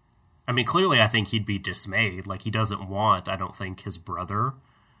 I mean, clearly I think he'd be dismayed. Like, he doesn't want, I don't think, his brother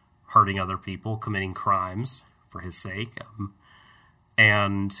hurting other people, committing crimes for his sake.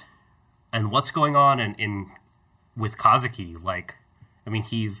 And what's going on in with Kazuki? Like, I mean,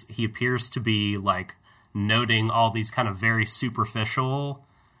 he appears to be, like, noting all these kind of very superficial...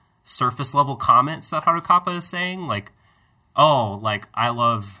 surface level comments that Harukappa is saying, like, oh, like, I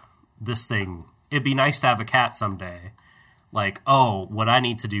love this thing. It'd be nice to have a cat someday. Like, oh, what I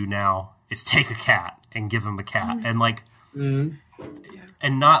need to do now is take a cat and give him a cat. And, like, and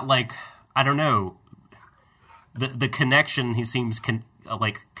not, like, I don't know, the connection, he seems,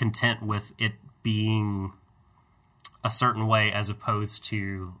 content with it being a certain way as opposed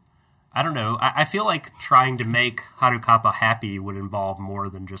to... I don't know. I feel like trying to make Harukappa happy would involve more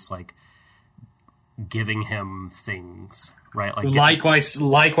than just, like, giving him things, right? Like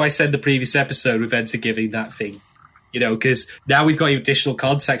I said in the previous episode, we've entered giving that thing, you know, because now we've got additional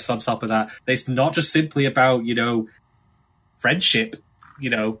context on top of that. It's not just simply about, you know, friendship, you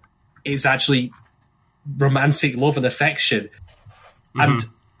know, it's actually romantic love and affection. Mm-hmm. And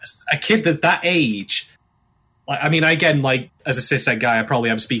a kid at that age... I mean, again, like, as a cishet guy, I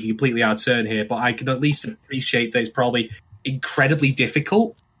probably am speaking completely out of turn here, but I can at least appreciate that it's probably incredibly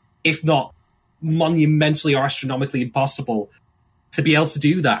difficult, if not monumentally or astronomically impossible, to be able to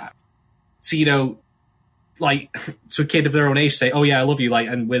do that. So, you know, like, to a kid of their own age say, oh yeah, I love you, like,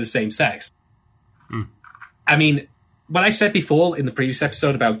 and we're the same sex. Mm. I mean, when I said before in the previous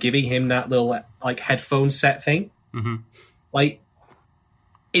episode about giving him that little, like, headphone set thing, like,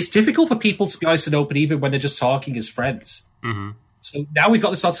 it's difficult for people to be honest and open even when they're just talking as friends. Mm-hmm. So now we've got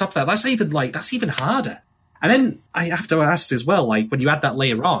this on top of that. That's even harder. And then I have to ask as well, like, when you add that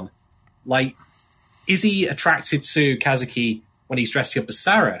layer on, like, is he attracted to Kazuki when he's dressing up as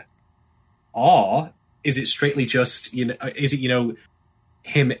Sarah? Or is it strictly just, you know, is it, you know,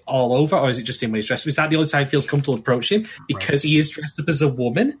 him all over, or is it just him when he's dressed up? Is that the only time he feels comfortable to approach him? Because he is dressed up as a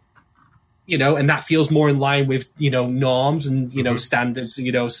woman? You know, and that feels more in line with, you know, norms and, you know, standards,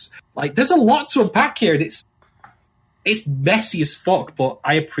 you know, like, there's a lot to unpack here, and it's messy as fuck, but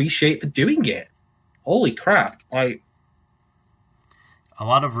I appreciate for doing it. Holy crap. Like, a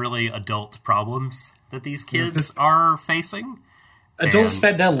lot of really adult problems that these kids are facing. Adults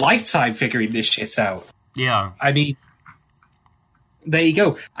spend their lifetime figuring this shit out. Yeah. I mean, there you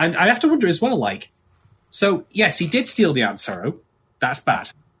go. And I have to wonder as well, like, so, yes, he did steal the Ansaro. That's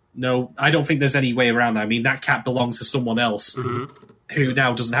bad. No, I don't think there's any way around that. I mean, that cat belongs to someone else who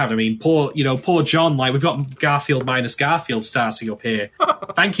now doesn't have it. I mean, poor John, like, we've got Garfield minus Garfield starting up here.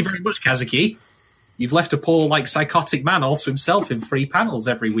 Thank you very much, Kazuki. You've left a poor, like, psychotic man all to himself in 3 panels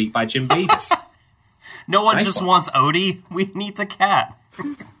every week by Jim Davis. No one just wants Odie. We need the cat.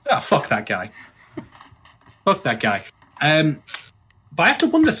 Oh, fuck that guy. Fuck that guy. But I have to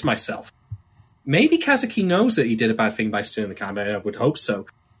wonder to myself, maybe Kazuki knows that he did a bad thing by stealing the camera. I would hope so.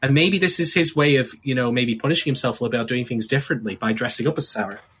 And maybe this is his way of, you know, maybe punishing himself a little bit or doing things differently by dressing up as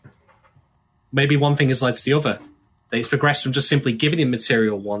Sarah. Maybe one thing has led to the other. That it's progressed from just simply giving him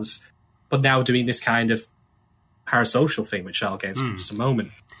material wants, but now doing this kind of parasocial thing, which I'll get into in just a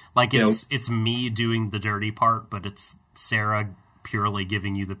moment. Like it's me doing the dirty part, but it's Sarah purely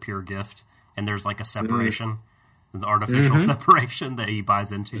giving you the pure gift, and there's like a separation, the artificial separation that he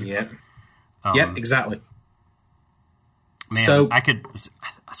buys into. Yeah, yeah, exactly. Man, so I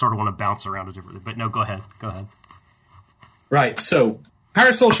sort of want to bounce around a different, but no, go ahead. Right, so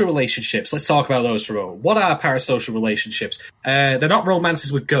parasocial relationships. Let's talk about those for a moment. What are parasocial relationships? They're not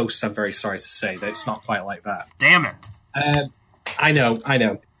romances with ghosts, I'm very sorry to say. That it's not quite like that. Damn it. I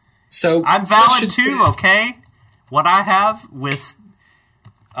know. So I'm valid too, okay? What I have with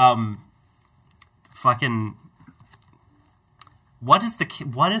fucking what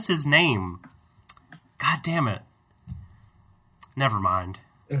is his name? God damn it. Never mind.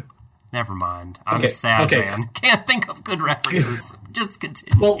 I'm a sad man. Can't think of good references. Just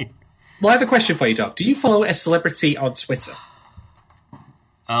continue. Well, I have a question for you, Doc. Do you follow a celebrity on Twitter?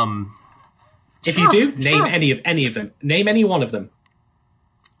 If you do, name any of them. Name any one of them.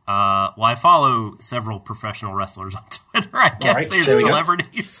 Well, I follow several professional wrestlers on Twitter. I guess they're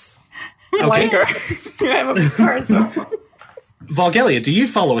celebrities. Okay. I have a person. Vargelia, do you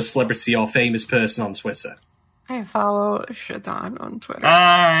follow a celebrity or famous person on Twitter? I follow Shadon on Twitter. But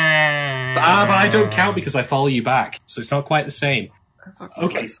I don't count because I follow you back, so it's not quite the same.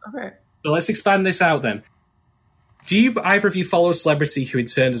 Okay. So let's expand this out then. Do you either of you follow a celebrity who in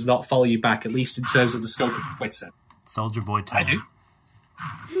turn does not follow you back, at least in terms of the scope of Twitter? Soldier Boy Tom. I do.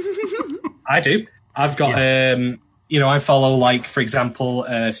 I do. I've got, I follow, like, for example,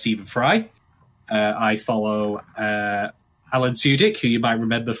 Stephen Fry. I follow Alan Tudyk, who you might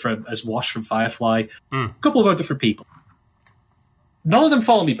remember as Wash from Firefly. A couple of other different people. None of them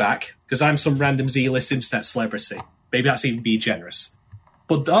follow me back, because I'm some random Z-list internet celebrity. Maybe that's even being generous.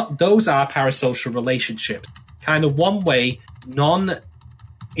 But those are parasocial relationships. Kind of one-way,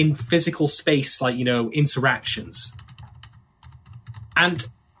 in physical space, like, interactions. And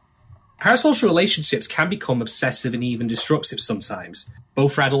parasocial relationships can become obsessive and even destructive sometimes,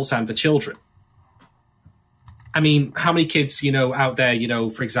 both for adults and for children. I mean, how many kids, out there,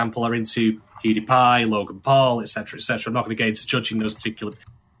 for example, are into PewDiePie, Logan Paul, etc., etc. I'm not going to get into judging those particular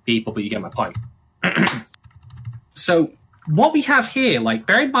people, but you get my point. So what we have here, like,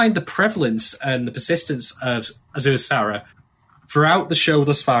 bear in mind the prevalence and the persistence of Azure Sarah throughout the show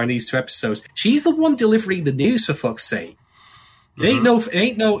thus far in these 2 episodes. She's the one delivering the news, for fuck's sake. It ain't no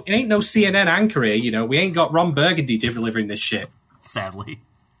CNN anchor here, We ain't got Ron Burgundy delivering this shit. Sadly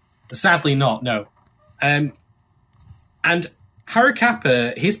not. No. And Haru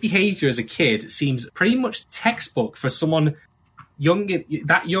Kappa, his behavior as a kid seems pretty much textbook for someone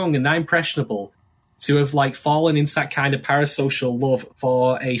that young and that impressionable to have like fallen into that kind of parasocial love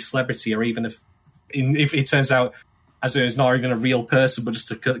for a celebrity, or even if it turns out as it's not even a real person but just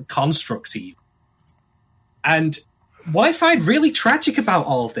a construct. And what I find really tragic about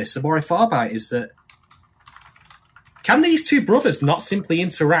all of this, the more I thought about it, is that can these 2 brothers not simply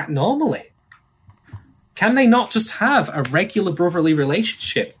interact normally? Can they not just have a regular brotherly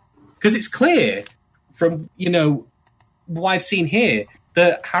relationship? Because it's clear from, what I've seen here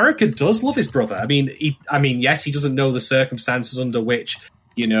that Haruka does love his brother. I mean, yes, he doesn't know the circumstances under which,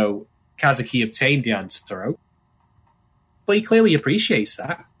 Kazuki obtained the antidote, but he clearly appreciates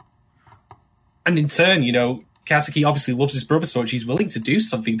that. And in turn, Kazuki obviously loves his brother so much he's willing to do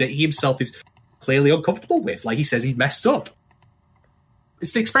something that he himself is clearly uncomfortable with. Like he says, he's messed up.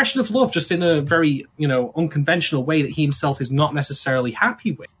 It's the expression of love, just in a very, unconventional way that he himself is not necessarily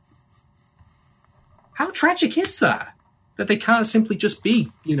happy with. How tragic is that? That they can't simply just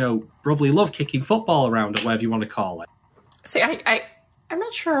be, brotherly love, kicking football around, or whatever you want to call it. See, I'm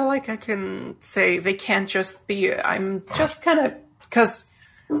not sure, I can say they can't just be. I'm just kind of, because,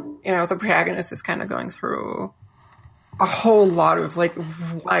 the protagonist is kind of going through a whole lot of,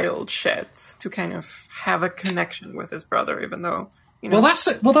 wild shit to kind of have a connection with his brother, even though, Well, that's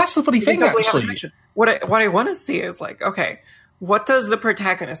the funny thing, actually. What I want to see is, okay, what does the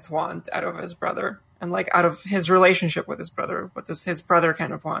protagonist want out of his brother? And, out of his relationship with his brother, what does his brother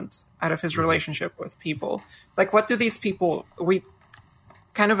kind of want out of his relationship with people? What do these people... We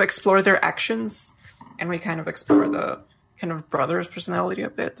kind of explore their actions, and we kind of explore the kind of brother's personality a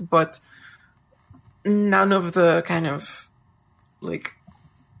bit, but none of the kind of,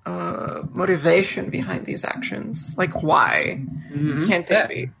 motivation behind these actions. Why can't they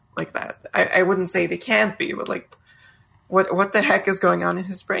be like that? I wouldn't say they can't be, but, what the heck is going on in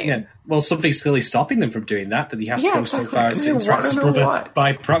his brain? Yeah. Well, something's clearly stopping them from doing that he has to go so far as to interact with his brother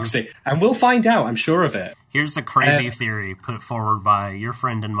by proxy. And we'll find out, I'm sure of it. Here's a crazy theory put forward by your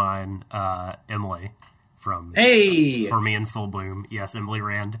friend and mine, Emily, from Hey! For Me in Full Bloom. Yes, Emily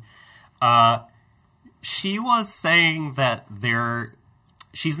Rand. She was saying that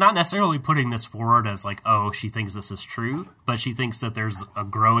she's not necessarily putting this forward as like, oh, she thinks this is true, but she thinks that there's a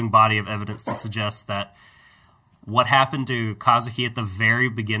growing body of evidence to suggest that what happened to Kazuki at the very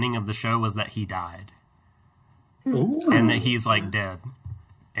beginning of the show was that he died. Ooh. And that he's like dead.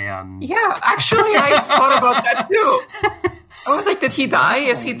 And Yeah, actually, I thought about that too. I was like, did he die?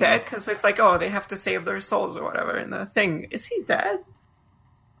 Is he dead? Because it's like, oh, they have to save their souls or whatever in the thing. Is he dead?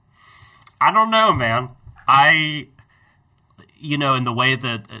 I don't know, man. In the way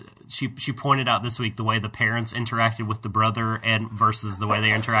that she pointed out this week, the way the parents interacted with the brother and versus the way they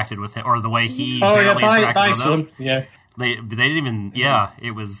interacted with him, or the way he interacted with them. Yeah. They didn't even,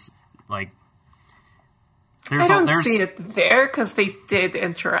 it was like, I don't see it there because they did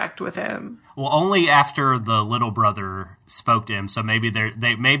interact with him. Well, only after the little brother spoke to him. So maybe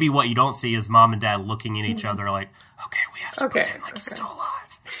maybe what you don't see is mom and dad looking at each other like, okay, we have to pretend like he's still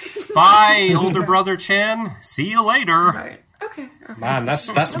alive. Bye, older brother Chan. See you later. Right. Okay. Man, that's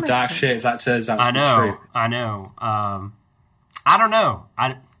some dark shit if that turns out to be true. I know. I don't know.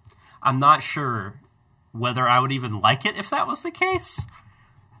 I'm not sure whether I would even like it if that was the case.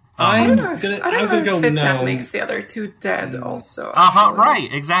 I don't know if that makes the other two dead also. Right,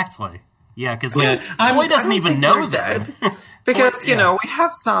 exactly. Yeah, because Toy doesn't even know that. Because, we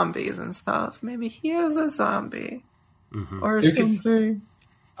have zombies and stuff. Maybe he is a zombie. Mm-hmm. Or something.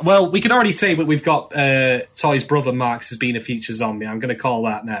 Well, we can already say that we've got Toy's brother Marx as being a future zombie. I'm going to call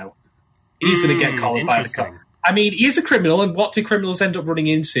that now. He's going to get collared by the cop. I mean, he's a criminal, and what do criminals end up running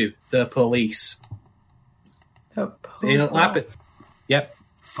into? The police. It'll happen. Yep.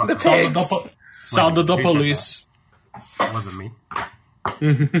 The pigs. Sound of the police. Wasn't me.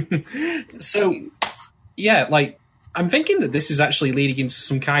 So, yeah, I'm thinking that this is actually leading into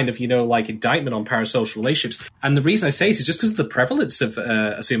some kind of, indictment on parasocial relationships. And the reason I say this is just because of the prevalence of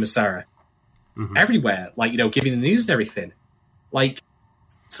Asuma Sara everywhere, giving the news and everything. To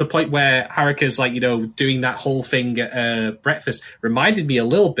the point where Haruka's, doing that whole thing at breakfast reminded me a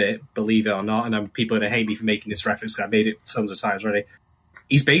little bit, believe it or not, and people are going to hate me for making this reference because I made it tons of times already.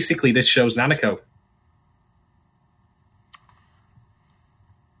 He's basically this show's Nanako.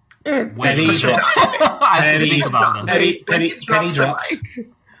 Penny dropped.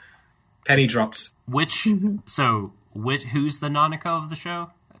 Penny dropped. Who's the Nanako of the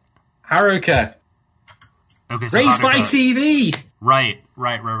show? Haruka. Okay, so Raised by TV. Right.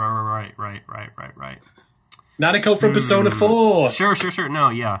 Nanako from Persona 4. Sure. No,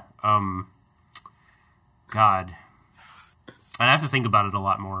 yeah. God. I'd have to think about it a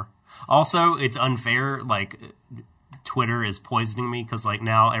lot more. Also, it's unfair, Twitter is poisoning me, because,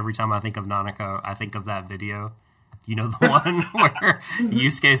 now every time I think of Nanako, I think of that video. You know, the one where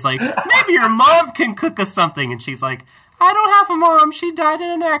Yusuke's like, maybe your mom can cook us something, and she's like, I don't have a mom, she died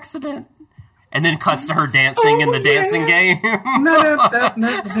in an accident. And then cuts to her dancing in the dancing game. No.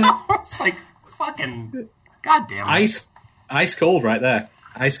 It's like, fucking, goddamn. Ice cold right there.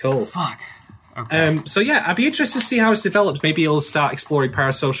 Ice cold. Fuck. Okay. So yeah, I'd be interested to see how it's developed. Maybe he'll start exploring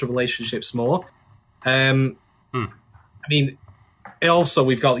parasocial relationships more. I mean, also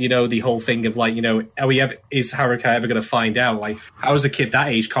we've got the whole thing of is Haruka ever going to find out? How does a kid that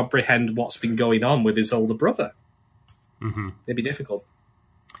age comprehend what's been going on with his older brother? Mm-hmm. It'd be difficult.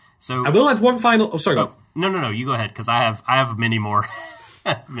 So I will have one final. Oh, sorry. Go. No. You go ahead because I have many more.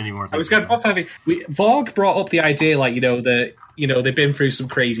 Many more things. I was going to Vogue brought up the idea, they've been through some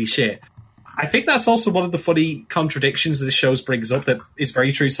crazy shit. I think that's also one of the funny contradictions that the show brings up that is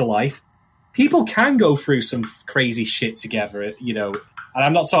very true to life. People can go through some crazy shit together, and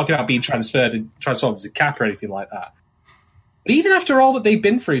I'm not talking about being transformed into Kappa or anything like that. But even after all that they've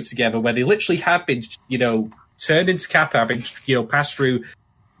been through together, where they literally have been, turned into Kappa, having, passed through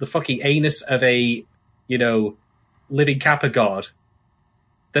the fucking anus of a, living Kappa god,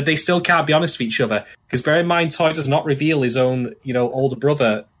 that they still can't be honest with each other. Because bear in mind, Toy does not reveal his own, older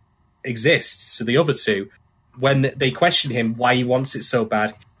brother exists to the other two when they question him why he wants it so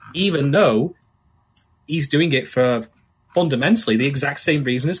bad, even though he's doing it for fundamentally the exact same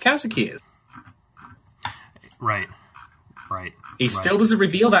reason as Kazuki is. Right. He still doesn't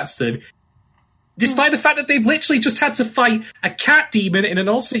reveal that to them, despite the fact that they've literally just had to fight a cat demon in an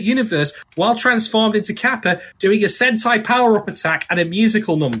alternate universe while transformed into Kappa, doing a Sentai power-up attack and a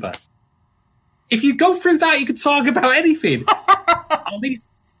musical number. If you go through that, you could talk about anything. At least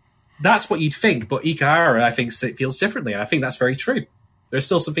that's what you'd think, but Ikahara, I think, feels differently, and I think that's very true. There are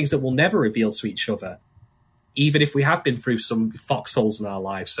still some things that we'll never reveal to each other, even if we have been through some foxholes in our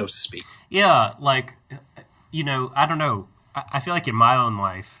lives, so to speak. Yeah, I don't know. I feel like in my own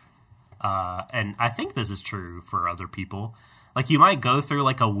life, and I think this is true for other people. Like, you might go through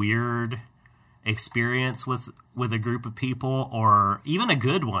like a weird experience with a group of people, or even a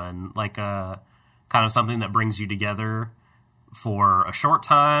good one, like a kind of something that brings you together for a short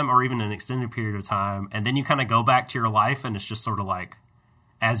time or even an extended period of time, and then you kind of go back to your life and it's just sort of like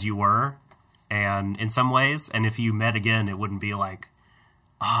as you were, and in some ways, and if you met again, it wouldn't be like,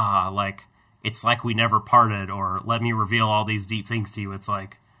 like it's like we never parted, or let me reveal all these deep things to you. It's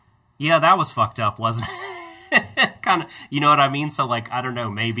like, yeah, that was fucked up, wasn't it? Kind of, you know what I mean? So like, I don't know,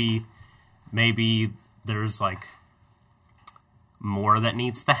 maybe there's like more that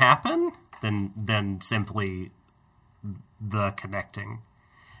needs to happen than simply the connecting.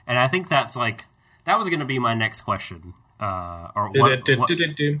 And I think that's like, that was going to be my next question. Yeah,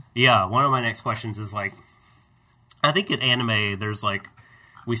 one of my next questions is like, I think in anime, there's like,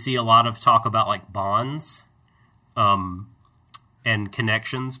 we see a lot of talk about like bonds, and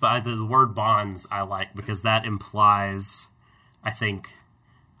connections, but the word bonds I like because that implies, I think,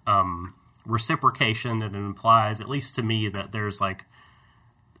 reciprocation, and it implies, at least to me, that there's like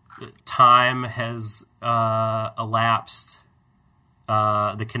time has elapsed.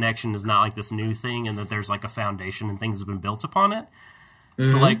 The connection is not like this new thing, and that there's like a foundation and things have been built upon it.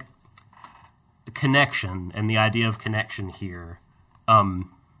 Mm-hmm. So like connection and the idea of connection here,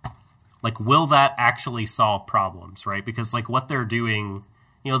 like, will that actually solve problems, right? Because like what they're doing,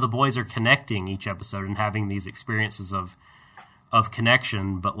 you know, the boys are connecting each episode and having these experiences of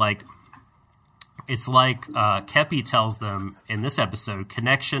connection, but like, it's like Kepi tells them in this episode,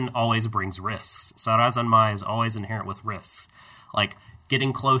 connection always brings risks. Sarazanmai is always inherent with risks. Like,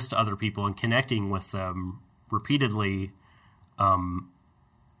 getting close to other people and connecting with them repeatedly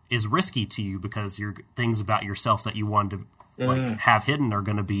is risky to you, because things about yourself that you want to like have hidden are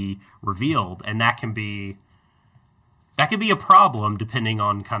going to be revealed, and that can be a problem depending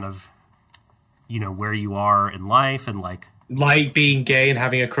on kind of, you know, where you are in life, and like being gay and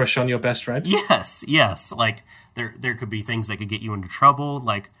having a crush on your best friend. Yes. Like there could be things that could get you into trouble.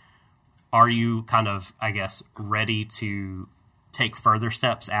 Like, are you kind of, I guess, ready to take further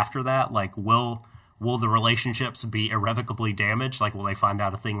steps after that? Like, will the relationships be irrevocably damaged? Like, will they find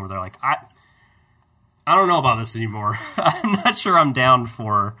out a thing where they're like, I don't know about this anymore. I'm not sure I'm down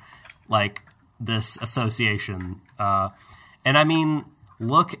for like this association. And I mean,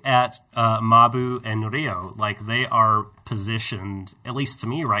 look at Mabu and Rio. Like, they are positioned, at least to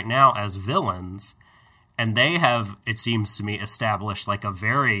me right now, as villains. And they have, it seems to me, established like a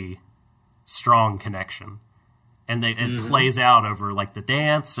very strong connection. And it plays out over like the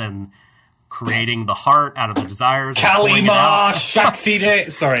dance and creating the heart out of the desires. Kalima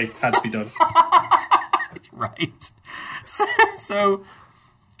Shakside. Sorry, had to be done. Right. So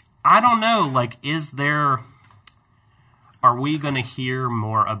I don't know, like, are we going to hear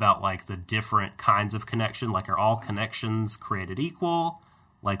more about like the different kinds of connection? Like, are all connections created equal?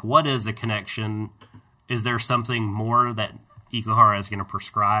 Like, what is a connection? Is there something more that Ikuhara is going to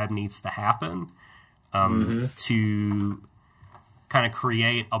prescribe needs to happen to kind of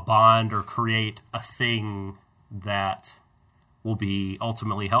create a bond or create a thing that will be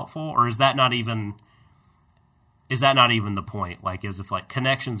ultimately helpful? Or is that not even the point? Like, as if like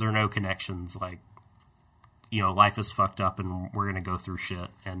connections or no connections, like, you know, life is fucked up and we're going to go through shit,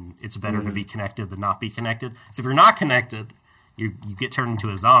 and it's better to be connected than not be connected. So if you're not connected, you get turned into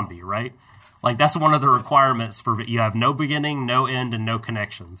a zombie, right? Like, that's one of the requirements for, you have no beginning, no end, and no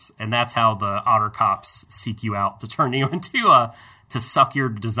connections. And that's how the otter cops seek you out, to turn you into to suck your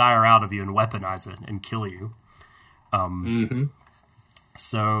desire out of you and weaponize it and kill you.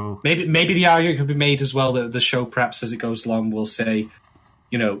 So maybe the argument could be made as well that the show, perhaps as it goes along, will say,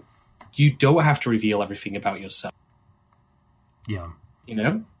 you know, you don't have to reveal everything about yourself. Yeah. You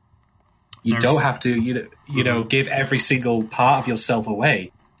know? You don't have to, you know, give every single part of yourself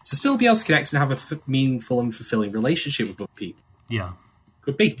away to still be able to connect and have a meaningful and fulfilling relationship with other people. Yeah.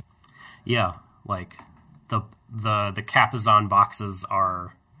 Could be. Yeah. Like, the Capizon boxes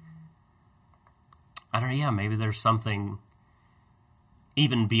are, I don't know, yeah, maybe there's something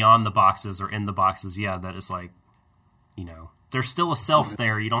even beyond the boxes or in the boxes, that is like, you know, there's still a self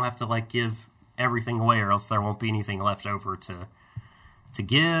there. You don't have to like give everything away, or else there won't be anything left over to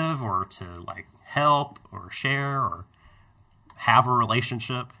give or to like help or share or have a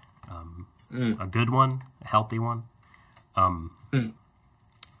relationship, a good one, a healthy one.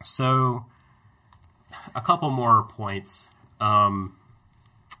 So a couple more points.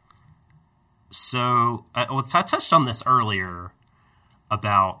 So I touched on this earlier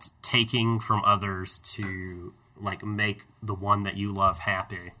about taking from others to like make the one that you love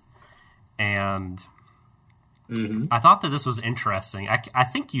happy. And I thought that this was interesting. I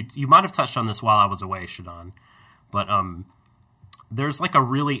think you might have touched on this while I was away, Shadon, but there's like a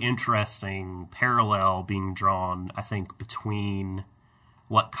really interesting parallel being drawn, I think, between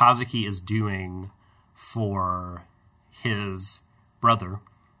what Kazuki is doing for his brother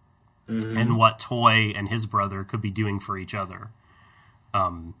and what Toy and his brother could be doing for each other.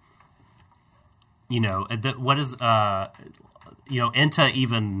 What is Enta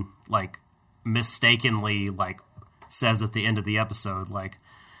even like mistakenly like says at the end of the episode, like,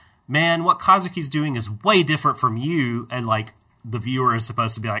 man, what Kazuki's doing is way different from you, and like the viewer is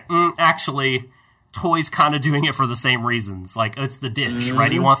supposed to be like, actually, Toy's kind of doing it for the same reasons. Like, it's the dish,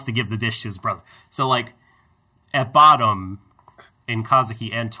 right? He wants to give the dish to his brother. So like at bottom in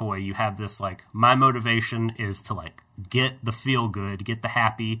Kazuki and Toy, you have this like, my motivation is to like get the feel good, get the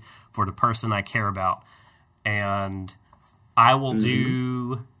happy for the person I care about, and I will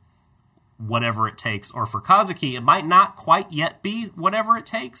do whatever it takes. Or for Kazuki, it might not quite yet be whatever it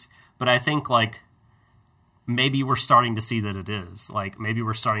takes, but I think like maybe we're starting to see that it is. Like maybe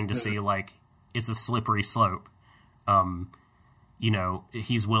we're starting to see like it's a slippery slope.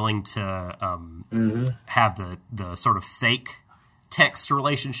 He's willing to have the sort of fake text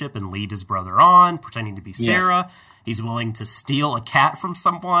relationship and lead his brother on, pretending to be Sarah. Yeah. He's willing to steal a cat from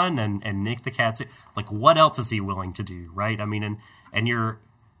someone and nick the cat. Like, what else is he willing to do, right? I mean, and you're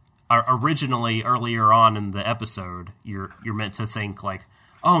originally earlier on in the episode, you're meant to think like,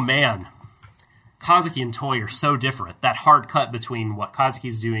 oh man, Kazuki and Toy are so different. That hard cut between what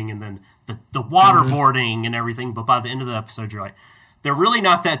Kazuki's doing and then the waterboarding and everything. But by the end of the episode, you're like, they're really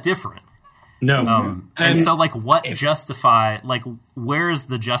not that different. No. And so, like, where is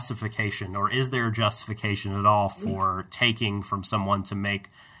the justification, or is there a justification at all for taking from someone to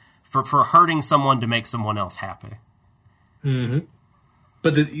for hurting someone to make someone else happy? Mm-hmm.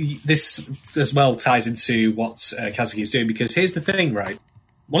 But this as well ties into what Kazuki is doing, because here's the thing, right?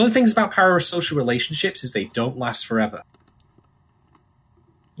 One of the things about parasocial relationships is they don't last forever.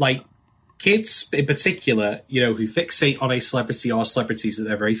 Like, kids in particular, who fixate on a celebrity or celebrities that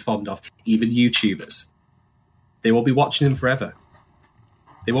they're very fond of, even YouTubers, they won't be watching them forever.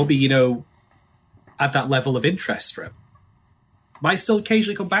 They won't be, at that level of interest forever. Might still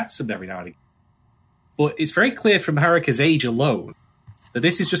occasionally come back to them every now and again. But it's very clear from Haruka's age alone that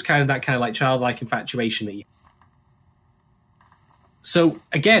this is just kind of like childlike infatuation that you... So,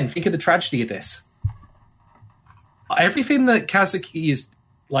 again, think of the tragedy of this. Everything that Kazuki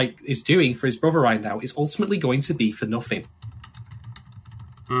is doing for his brother right now is ultimately going to be for nothing.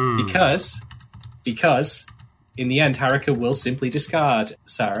 Because in the end, Haruka will simply discard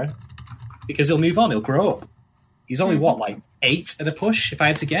Sarah, because he'll move on, he'll grow up. He's only, 8 at a push, if I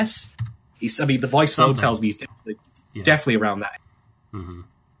had to guess? The voice load tells me he's definitely around that. Mm-hmm.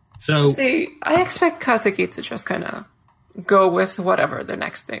 So, see, I expect Kazuki to just kind of go with whatever the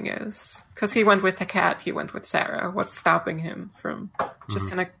next thing is. Because he went with the cat, he went with Sarah. What's stopping him from just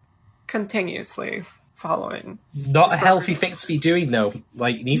kind of continuously following? Not a healthy thing to be doing, though.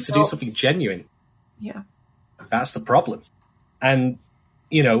 Like, he needs to do something genuine. Yeah. That's the problem. And,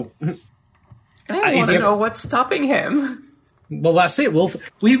 I want to know what's stopping him. Well, that's it.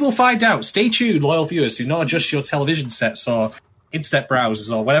 We will find out. Stay tuned, loyal viewers. Do not adjust your television sets or internet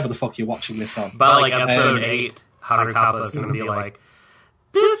browsers or whatever the fuck you're watching this on. By like episode 8, Haruka is going to be like,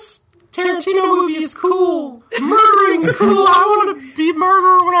 this Tarantino movie is cool. Murdering's cool. I want to be a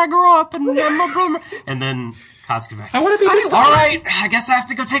murderer when I grow up. And then Kazuki's like, I want to be this. All right, I guess I have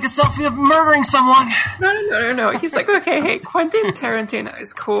to go take a selfie of murdering someone. No. He's like, okay, hey, Quentin Tarantino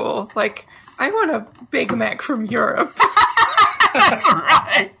is cool. Like, I want a Big Mac from Europe. That's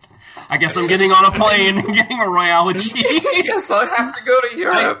right. I guess I'm getting on a plane and getting a Royale with cheese. Yes, I have to go to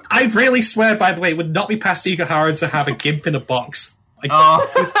Europe. I really swear, by the way, it would not be past Ikuhara to have a gimp in a box.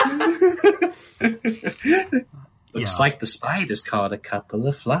 Looks like the spider's caught a couple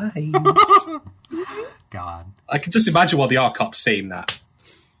of flies. God. I can just imagine what the R-Cop's saying that.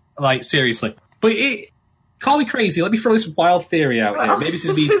 Like, seriously. But call me crazy. Let me throw this wild theory out there. Maybe this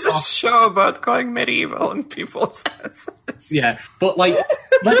is a show about going medieval in people's houses. Yeah, but like,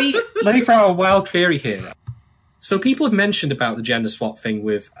 let me throw a wild theory here. So people have mentioned about the gender swap thing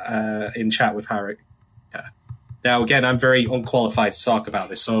with in chat with Haruka. Now, again, I'm very unqualified to talk about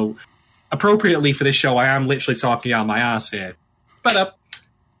this, so appropriately for this show, I am literally talking out my ass here. But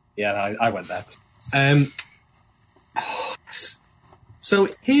yeah, I went there. So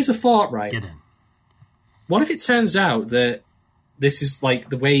here's a thought, right? Get in. What if it turns out that this is like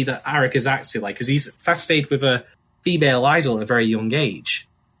the way that Haruka's acted, like, because he's fascinated with a female idol at a very young age.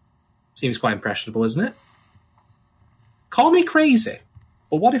 Seems quite impressionable, isn't it? Call me crazy.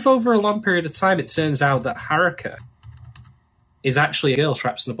 But what if over a long period of time it turns out that Haruka is actually a girl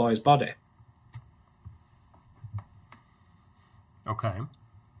trapped in a boy's body? Okay.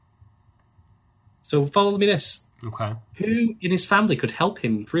 So follow me this. Okay. Who in his family could help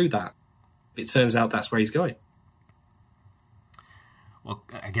him through that? If it turns out that's where he's going. Well,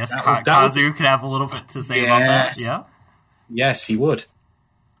 I guess Kazu could have a little bit to say about that. Yeah. Yes, he would.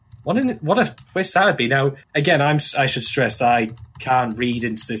 What a twist that would be. Now, again, I should stress that I can't read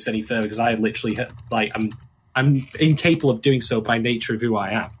into this any further because I literally I'm incapable of doing so by nature of who I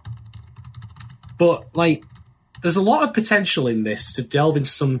am. But there's a lot of potential in this to delve into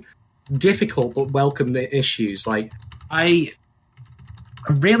some difficult but welcome issues. I'm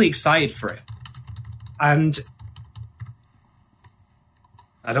really excited for it, and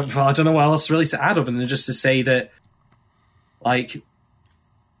I don't know what else really to add other than just to say that,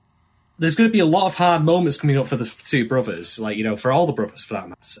 there's going to be a lot of hard moments coming up for the two brothers, for all the brothers for that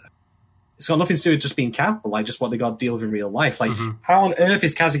matter. It's got nothing to do with just being capital, just what they got to deal with in real life. How on earth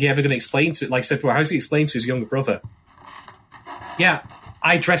is Kazuki ever going to explain to, like I said before, how's he explain to his younger brother? Yeah,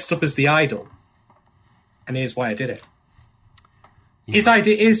 I dressed up as the idol, and here's why I did it. Yeah.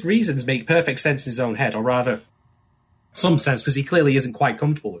 His reasons make perfect sense in his own head, or rather, some sense, because he clearly isn't quite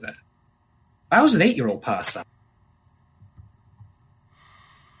comfortable with it. I was an 8-year-old past that.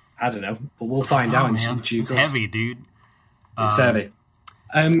 I don't know, but we'll find out. It's heavy, dude. It's heavy.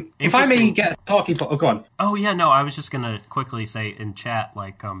 If I may get a talking point... Oh, go on. Oh, yeah, no, I was just going to quickly say in chat,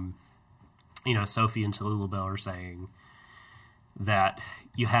 Sophie and Tallulah are saying that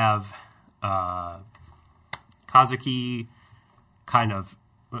you have Kazuki kind of...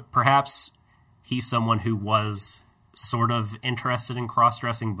 Perhaps he's someone who was sort of interested in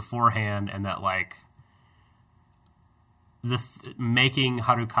cross-dressing beforehand, and that, making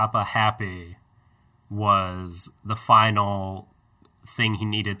Harukappa happy was the final thing he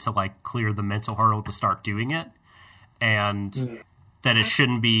needed to clear the mental hurdle to start doing it, and that it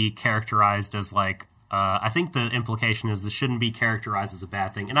shouldn't be characterized as I think the implication is this shouldn't be characterized as a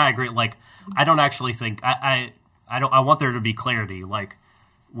bad thing, and I agree. I don't actually think I want there to be clarity.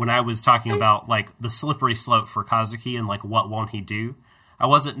 When I was talking about the slippery slope for Kazuki and what won't he do, I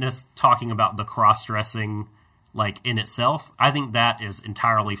wasn't just talking about the cross dressing in itself. I think that is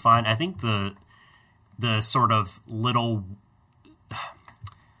entirely fine. I think the sort of little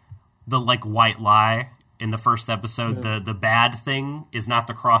white lie in the first episode, the bad thing is not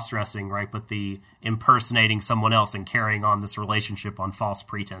the cross-dressing, right, but the impersonating someone else and carrying on this relationship on false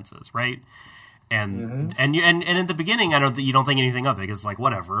pretenses, right? And and in the beginning, I know that you don't think anything of it because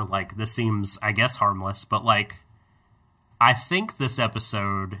whatever, this seems, I guess, harmless, but I think this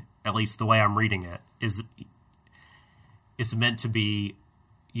episode, at least the way I'm reading it, is it's meant to be,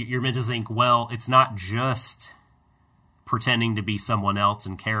 you're meant to think, well, it's not just pretending to be someone else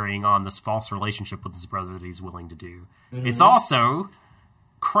and carrying on this false relationship with his brother that he's willing to do. It's also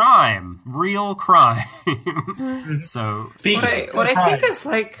crime, real crime. So what I think is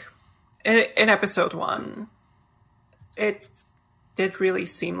in episode 1, it did really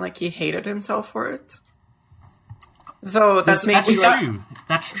seem like he hated himself for it. Though that's true.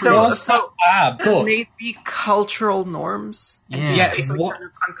 That's true. That may be cultural norms. Yeah. He's kind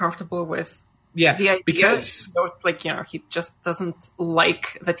of uncomfortable with the idea. Because he just doesn't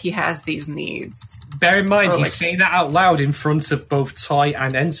like that he has these needs. Bear in mind, he's saying that out loud in front of both Toy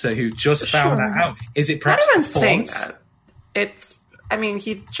and Ensa, who just found that out. Is it perhaps not even saying that? It's. I mean,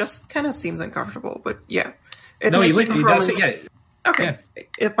 he just kind of seems uncomfortable. But yeah, he literally does it. Yeah. Okay,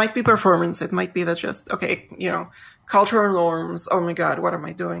 It might be performance. It might be that just cultural norms. Oh my god, what am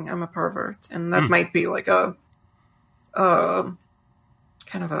I doing? I'm a pervert, and that might be a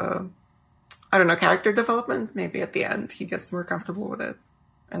kind of a, I don't know, character development. Maybe at the end he gets more comfortable with it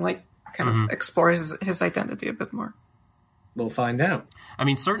and kind of explores his identity a bit more. We'll find out. I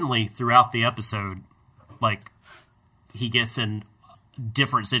mean, certainly throughout the episode, he gets in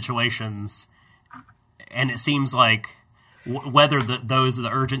different situations, and it seems like whether the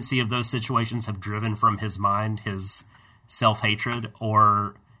urgency of those situations have driven from his mind his self-hatred,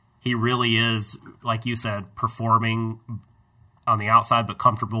 or he really is, like you said, performing on the outside but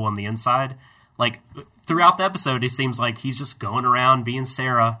comfortable on the inside. Throughout the episode, it seems like he's just going around being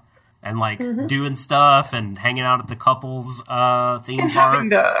Sarah and doing stuff and hanging out at the couples theme and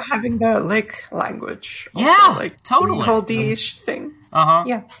park, having the language. Also, yeah, totally, the whole D-ish thing.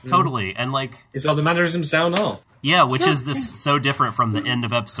 Yeah, totally, and it's all the mannerisms down all. Yeah, which is this so different from the end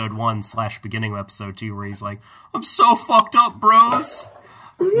of episode 1 / beginning of episode 2, where he's like, "I'm so fucked up, bros.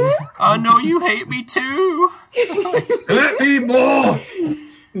 I know you hate me too. Hurt me more."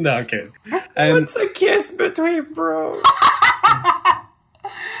 No, okay. What's a kiss between bros?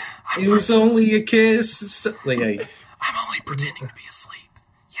 It was only a kiss. Like, I'm only pretending to be asleep.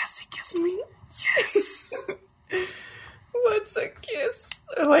 Yes, he kissed me. Yes. What's a kiss?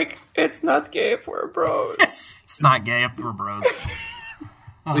 Like, it's not gay if we're bros. It's not gay if we're bros.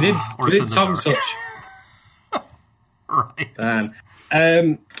 we did tongue touch. Right.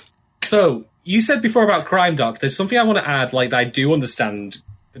 So, you said before about Crime Doc, there's something I want to add, like, that I do understand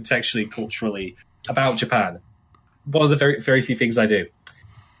contextually, culturally, about Japan. One of the very, very few things I do.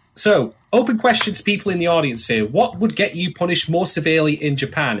 So, open question to people in the audience here. What would get you punished more severely in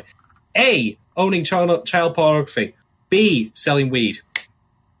Japan? A, owning child pornography. B, selling weed.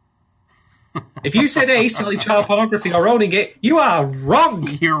 If you said A, selling child pornography or owning it, you are wrong.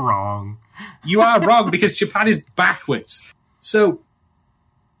 You're wrong. You are wrong because Japan is backwards. So,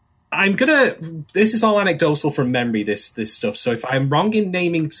 this is all anecdotal from memory, this stuff. So if I'm wrong in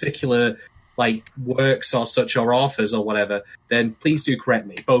naming particular like works or such or authors or whatever, then please do correct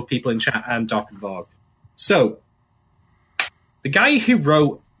me, both people in chat and Doc and Borg. So, the guy who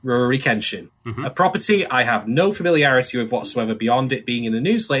wrote Rurouni Kenshin, a property I have no familiarity with whatsoever beyond it being in the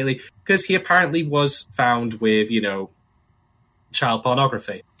news lately, because he apparently was found with, child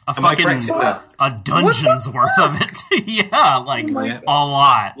pornography. Am I correct in that? A dungeon's worth of it. Yeah, like a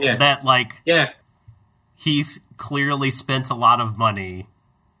lot. Yeah. That he clearly spent a lot of money,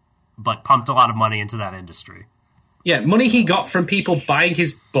 but pumped a lot of money into that industry. Yeah, money he got from people buying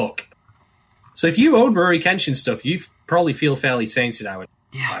his book. So if you own Rurouni Kenshin stuff, you probably feel fairly tainted, I would.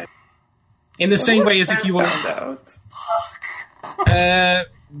 Yeah. In the same way as if you were...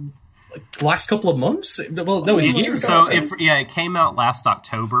 last couple of months? Well, no, it was a year ago. So, it came out last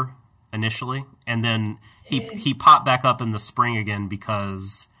October, initially, and then he popped back up in the spring again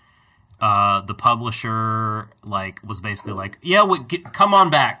because... the publisher was basically like, come on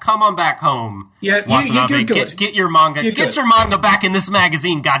back home. Yeah, you're good. Get your manga, your manga back in this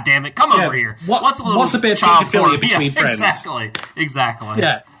magazine. God damn it, come over here. What's a bit of affiliate between friends? Exactly.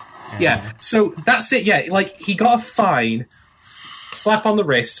 Yeah. So that's it. Yeah, he got a fine, slap on the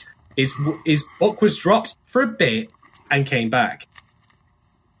wrist. His book was dropped for a bit and came back.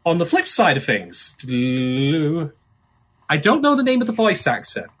 On the flip side of things, I don't know the name of the voice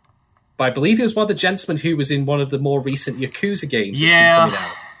actor. I believe he was one of the gentlemen who was in one of the more recent Yakuza games. Yeah.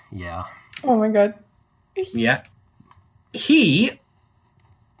 Oh my god. Yeah. He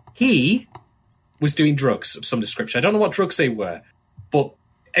was doing drugs of some description. I don't know what drugs they were, but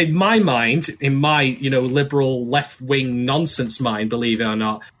in my mind, in my liberal left-wing nonsense mind, believe it or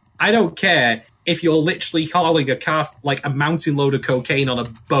not, I don't care if you're literally hauling a car a mountain load of cocaine on a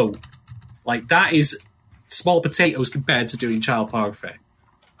boat. That is small potatoes compared to doing child pornography.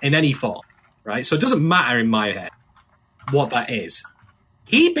 In any form, right? So it doesn't matter in my head what that is.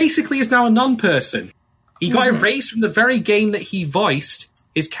 He basically is now a non-person. He got erased from the very game that he voiced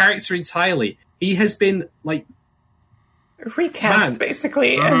his character entirely. He has been, recast,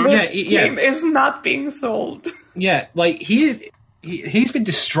 basically, and this game is not being sold. Yeah, he's been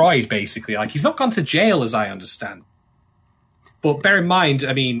destroyed, basically. He's not gone to jail, as I understand. But bear in mind,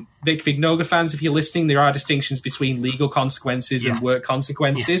 I mean, Vic Vignoga fans, if you're listening, there are distinctions between legal consequences and work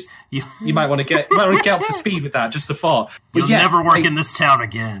consequences. Yeah. You might want to get up to speed with that, just a thought. But You'll never work in this town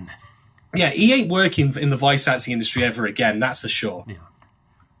again. Yeah, he ain't working in the voice acting industry ever again, that's for sure. Yeah.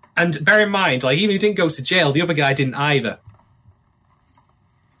 And bear in mind, even if he didn't go to jail, the other guy didn't either.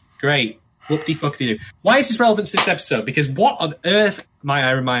 Great. Whoop-de-fuck-de-doo. Why is this relevant to this episode? Because what on earth, might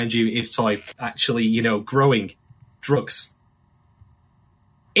I remind you, is Toy actually, growing drugs?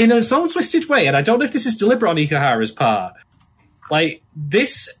 In its own twisted way, and I don't know if this is deliberate on Ikuhara's part,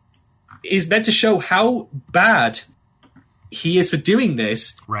 this is meant to show how bad he is for doing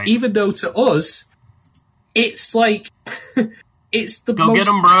this, right. Even though to us, it's it's the Go most get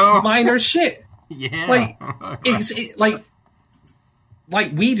 'em, bro. minor shit. Yeah.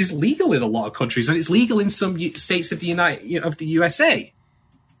 Weed is legal in a lot of countries, and it's legal in some states of the USA.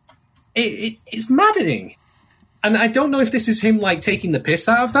 It's maddening. And I don't know if this is him taking the piss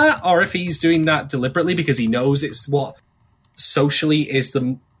out of that, or if he's doing that deliberately because he knows it's what socially is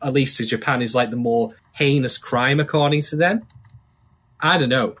at least to Japan, is the more heinous crime according to them. I don't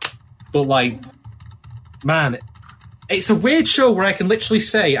know. But man, it's a weird show where I can literally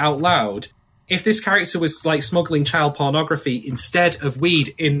say out loud, if this character was smuggling child pornography instead of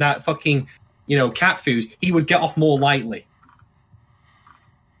weed in that fucking, cat food, he would get off more lightly.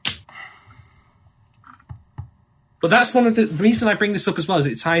 But that's one of the reason I bring this up as well, is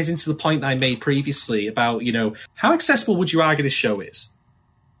it ties into the point I made previously about, how accessible would you argue this show is?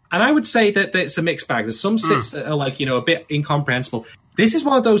 And I would say that it's a mixed bag. There's some sits that are like, you know, a bit incomprehensible. This is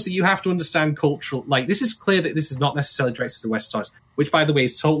one of those that you have to understand cultural. Like, this is clear that this is not necessarily directed to the West Sides, which, by the way,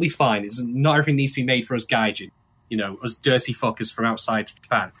 is totally fine. It's not everything needs to be made for us gaijin, you know, us dirty fuckers from outside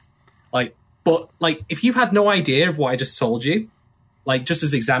Japan. Like, but like, if you had no idea of what I just told you, like, just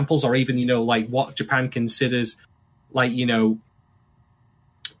as examples, or even, you know, like what Japan considers, like, you know,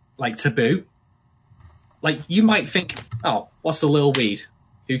 like taboo, like, you might think, oh, what's a little weed?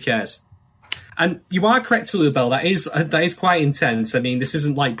 Who cares? And you are correct, Lubel. That is quite intense. I mean, this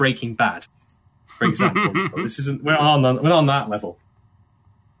isn't like Breaking Bad, for example. This isn't. We're on that level.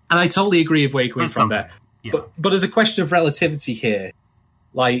 And I totally agree with where you're coming from there. Yeah. But as a question of relativity here,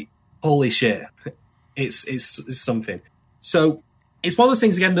 like, holy shit, it's something. So it's one of those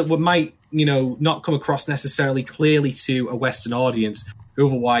things again that might, you know, not come across necessarily clearly to a Western audience, who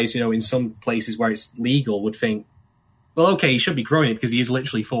otherwise, you know, in some places where it's legal would think, well, okay, he should be growing it because he is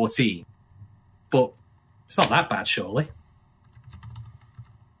literally 14. But it's not that bad, surely.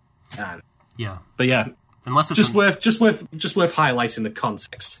 Yeah. But yeah, unless it's just worth highlighting the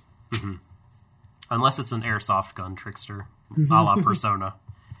context. Mm-hmm. Unless it's an airsoft gun trickster, a la Persona.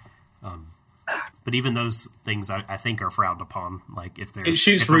 But even those things, I think, are frowned upon. Like if they're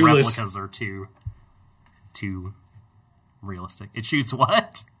if the replicas are too realistic. It shoots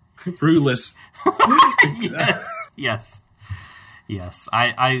what? Rulers. Yes.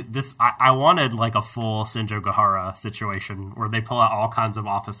 I wanted like a full Shinjo Gahara situation where they pull out all kinds of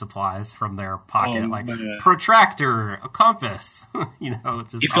office supplies from their pocket, protractor, a compass. You know,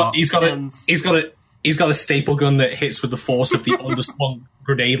 just he's got a staple gun that hits with the force of the underslung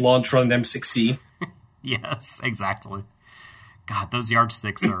grenade launcher on an M16. Yes, exactly. God, those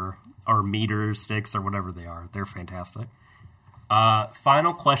yardsticks or meter sticks or whatever they are, they're fantastic.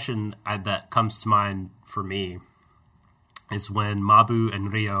 Final question that comes to mind for me is when Mabu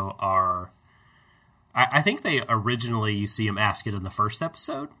and Rio are... I think they originally, you see them ask it in the first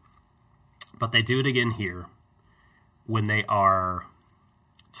episode, but they do it again here when they are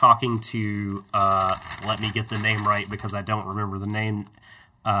talking to... let me get the name right because I don't remember the name.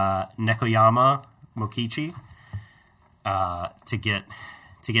 Nekoyama Mokichi to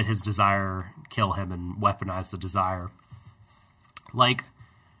get his desire, kill him, and weaponize the desire. Like,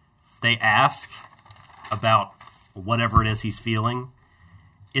 they ask about whatever it is he's feeling.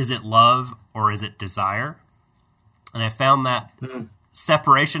 Is it love or is it desire? And I found that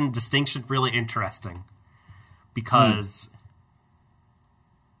separation, distinction really interesting. Because,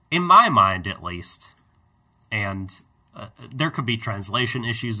 in my mind at least, and there could be translation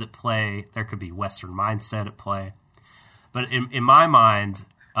issues at play, there could be Western mindset at play, but in my mind,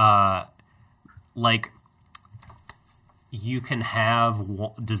 like, you can have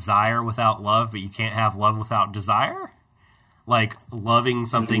desire without love, but you can't have love without desire. Like, loving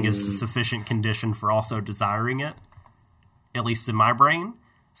something is a sufficient condition for also desiring it, at least in my brain.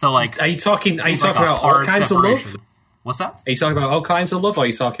 So, like, are you talking about all kinds separation. of love? What's that? Are you talking about all kinds of love, or are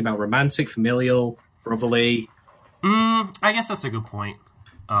you talking about romantic, familial, brotherly? I guess that's a good point.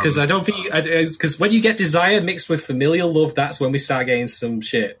 Because I don't think... Because when you get desire mixed with familial love, that's when we start getting some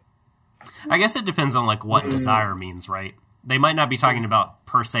shit. I guess it depends on, like, what desire means, right? They might not be talking about,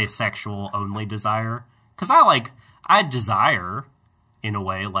 per se, sexual only desire. Because I desire, in a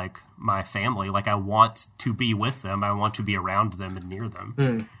way, like, my family. Like, I want to be with them. I want to be around them and near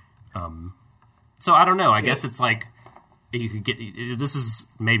them. So, I don't know. I guess it's like... You could get. This is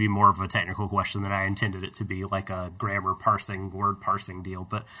maybe more of a technical question than I intended it to be, like a grammar parsing, word parsing deal.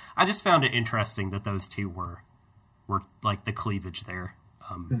 But I just found it interesting that those two were like the cleavage there.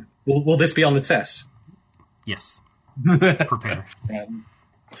 Will this be on the test? Yes. Prepare.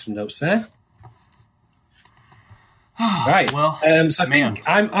 Some notes there. Right. Well, so I think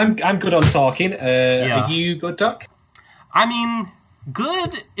I'm good on talking. Are you good, Doc? I mean,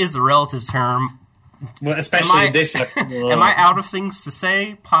 good is a relative term. Well, especially in this. Am I out of things to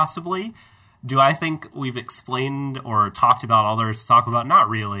say? Possibly. Do I think we've explained or talked about all there is to talk about? Not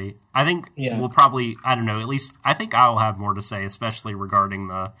really. I think we'll probably, I don't know, at least I think I will have more to say, especially regarding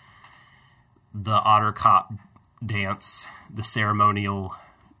the otter cop dance, the ceremonial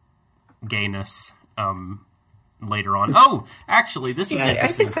gayness later on. Oh, actually, this is an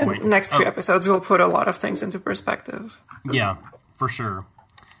interesting I think point. The next few episodes will put a lot of things into perspective. Yeah, for sure.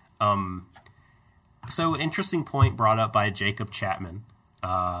 So, interesting point brought up by Jacob Chapman,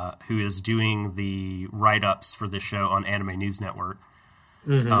 who is doing the write-ups for this show on Anime News Network,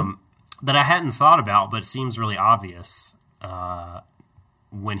 that I hadn't thought about, but it seems really obvious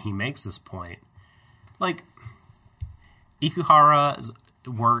when he makes this point. Like, Ikuhara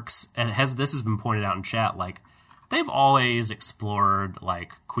works, and this has been pointed out in chat, like, they've always explored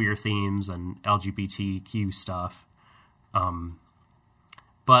like queer themes and LGBTQ stuff.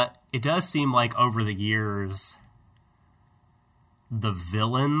 But it does seem like over the years, the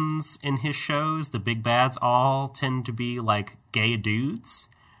villains in his shows, the big bads, all tend to be like gay dudes,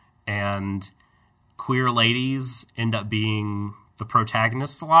 and queer ladies end up being the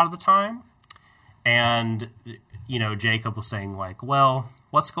protagonists a lot of the time. And, you know, Jacob was saying like, well,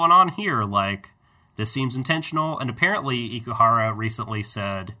 what's going on here? Like, this seems intentional. And apparently Ikuhara recently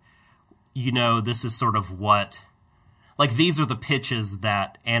said, you know, this is sort of what, like, these are the pitches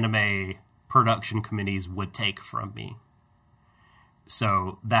that anime production committees would take from me.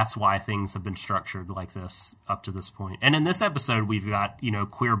 So that's why things have been structured like this up to this point. And in this episode, we've got, you know,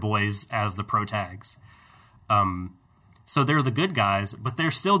 queer boys as the protags. So they're the good guys, but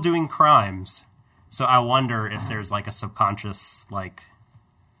they're still doing crimes. So I wonder if there's like a subconscious, like,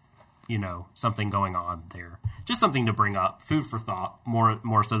 you know, something going on there. Just something to bring up. Food for thought,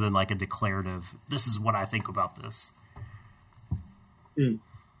 more so than like a declarative, this is what I think about this.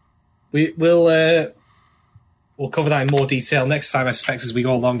 We'll cover that in more detail next time, I suspect, as we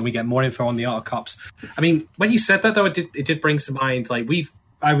go along and we get more info on the Autocops. I mean, when you said that, though, it did bring to mind, like,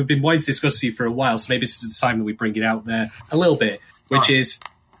 I've been wanting to discuss with you for a while, so maybe this is the time that we bring it out there a little bit, which is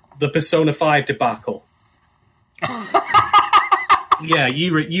the Persona 5 debacle. Yeah,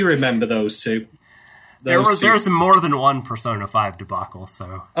 you remember those two. There's more than one Persona 5 debacle,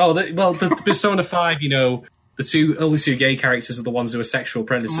 so... The Persona 5, you know, the only two gay characters are the ones who are sexual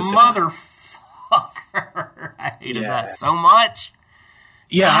predators. Motherfucker! I hated that so much.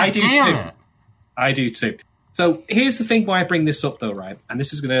 Yeah, God, I do too. It. I do too. So here's the thing why I bring this up, though, right? And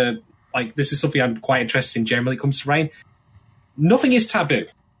this is something I'm quite interested in generally when it comes to writing. Nothing is taboo.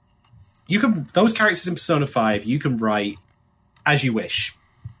 Those characters in Persona 5, you can write as you wish.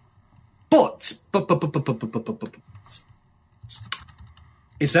 But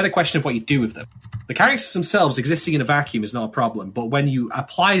it's then a question of what you do with them. The characters themselves existing in a vacuum is not a problem, but when you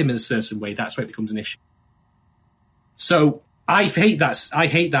apply them in a certain way, that's where it becomes an issue. So I hate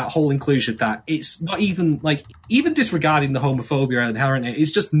that whole inclusion that it's not even like, even disregarding the homophobia inherent in it,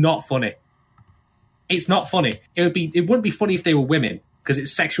 it's just not funny. It's not funny. It wouldn't be funny if they were women, because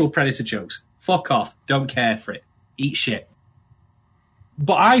it's sexual predator jokes. Fuck off. Don't care for it. Eat shit.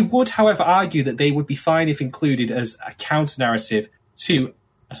 But I would, however, argue that they would be fine if included as a counter-narrative to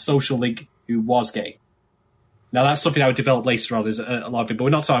a social link who was gay. Now, that's something I would develop later on. There's a lot of it, but we're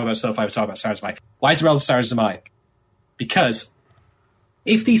not talking about Persona 5, we're talking about Sarazanmai. Why is it relevant to Sarazanmai? Because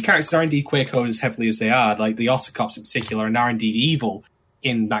if these characters are indeed queer-coded as heavily as they are, like the Autocops in particular, and are indeed evil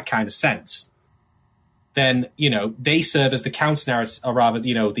in that kind of sense, then, you know, they serve as the counter-narrative, or rather,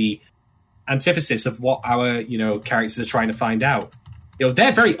 you know, the antithesis of what our, you know, characters are trying to find out. You know,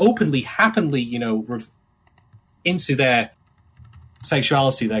 they're very openly, happily, you know, into their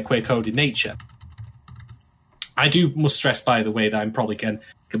sexuality, their queer-coded nature. I must stress, by the way, that I'm probably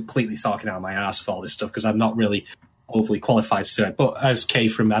completely talking out of my ass for all this stuff, because I'm not really overly qualified to it. But as Kay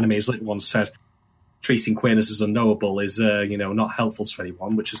from Anime's Lit once said, treating queerness as unknowable is, you know, not helpful to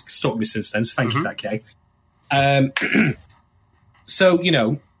anyone, which has stuck me since then, so thank you for that, Kay. So, you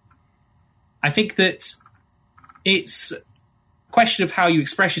know, I think that it's a question of how you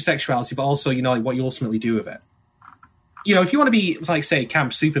express your sexuality, but also, you know, like what you ultimately do with it. You know, if you want to be, like, say,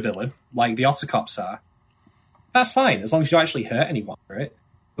 camp supervillain, like the Autocops are, that's fine, as long as you don't actually hurt anyone for it.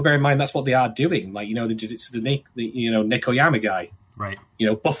 But bear in mind, that's what they are doing. Like, you know, they did it to the Nikoyama guy. Right. You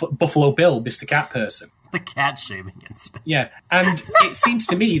know, Buffalo Bill, Mr. Cat Person. The cat shaming incident. Yeah, and it seems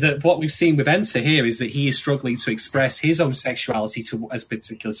to me that what we've seen with Enter here is that he is struggling to express his own sexuality as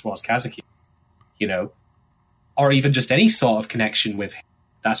particular towards Kazuki. You know, or even just any sort of connection with him.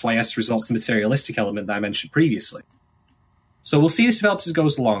 That's why S resorts to the materialistic element that I mentioned previously. So we'll see this develop as it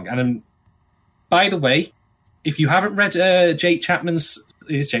goes along. And by the way, if you haven't read Jake Chapman's...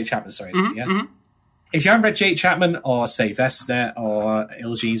 It is Jake Chapman, sorry. Yeah. Mm-hmm. If you haven't read Jake Chapman or, say, Vestnet or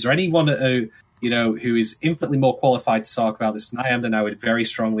Ilgines or anyone you know, who is infinitely more qualified to talk about this than I am, then I would very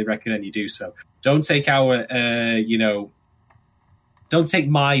strongly recommend you do so. Don't take don't take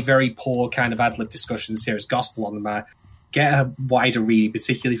my very poor kind of ad-lib discussions here as gospel on the matter. Get a wider read,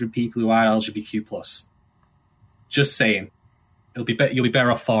 particularly from people who are LGBTQ+. Just saying. You'll be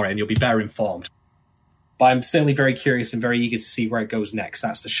better off for it, and you'll be better informed. But I'm certainly very curious and very eager to see where it goes next,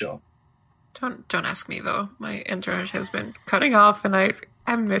 that's for sure. Don't ask me, though. My internet has been cutting off, and I've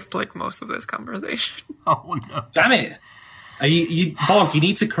missed, like, most of this conversation. Oh, no. Damn it! Bog, you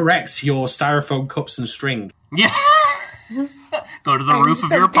need to correct your styrofoam cups and string. Yeah! Go to the roof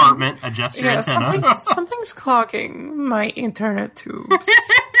of your apartment, adjust your antenna. Something's clogging my internet tubes.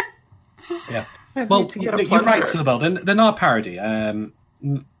 Yeah. I Well, need to get a you're right, plunger. Isabel. They're not a parody.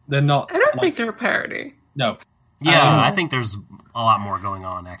 They're not. I don't think they're a parody. No. Yeah, I think there's a lot more going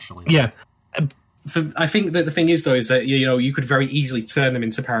on, actually. Yeah. I think that the thing is, though, is that you could very easily turn them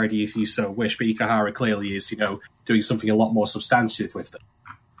into parody if you so wish, but Ikahara clearly is, doing something a lot more substantive with them.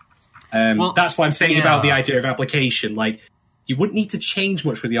 Well, that's what I'm saying about the yeah. idea of application. Like, you wouldn't need to change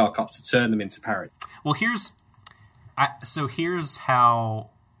much with the arc ops to turn them into parody. Well, here's how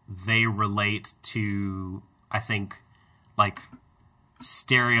they relate to, I think, like,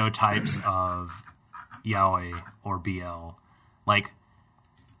 stereotypes of yaoi or BL. Like,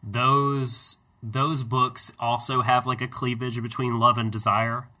 those books also have, like, a cleavage between love and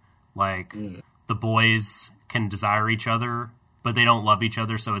desire. Like, the boys can desire each other, but they don't love each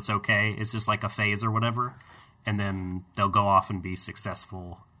other, so it's okay. It's just like a phase or whatever. And then they'll go off and be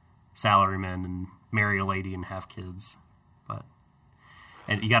successful salarymen and marry a lady and have kids.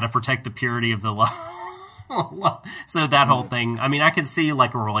 And you got to protect the purity of the love. So that whole thing, I mean, I can see,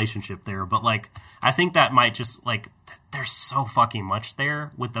 like, a relationship there, but, like, I think that might just, like, there's so fucking much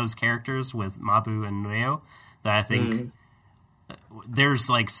there with those characters, with Mabu and Reo, that I think there's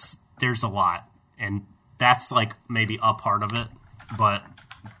a lot. And that's, like, maybe a part of it, but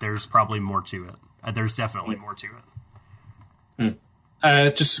there's probably more to it. There's definitely more to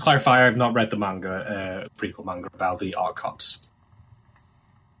it. Just to clarify, I've not read the manga, prequel manga about the arc ops.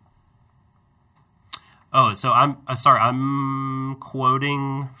 Oh, so I'm sorry. I'm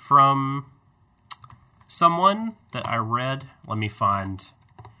quoting from someone that I read. Let me find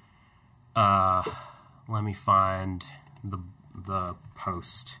the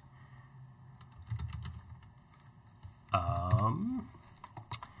post.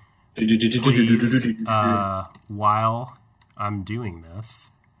 Please, while I'm doing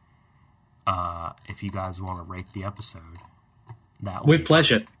this, if you guys want to rate the episode, that would With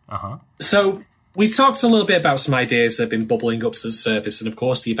pleasure. So, we've talked a little bit about some ideas that have been bubbling up to the surface, and of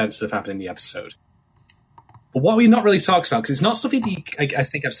course the events that have happened in the episode. But what we've not really talked about, because it's not something that I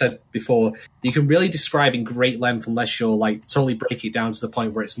think I've said before, you can really describe in great length unless you're, like, totally break it down to the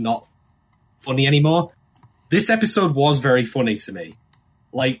point where it's not funny anymore. This episode was very funny to me.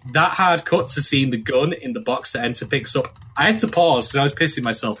 Like, that hard cut to seeing the gun in the box that Enter picks up, I had to pause because I was pissing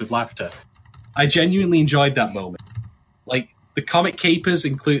myself with laughter. I genuinely enjoyed that moment. Like, the comic capers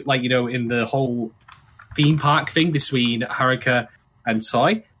include, like, in the whole theme park thing between Haruka and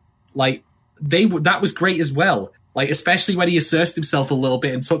Toy, like, that was great as well. Like, especially when he asserted himself a little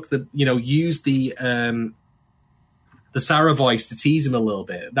bit and took used the Sarah voice to tease him a little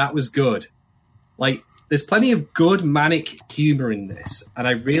bit. That was good. Like, there's plenty of good manic humor in this, and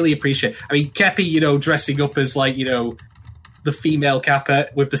I really appreciate it. I mean, Kepi, dressing up as, like, the female Kappa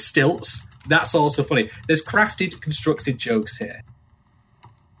with the stilts, that's also funny. There's crafted, constructed jokes here.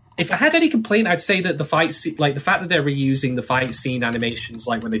 If I had any complaint, I'd say that the fight scene, like, the fact that they're reusing the fight scene animations,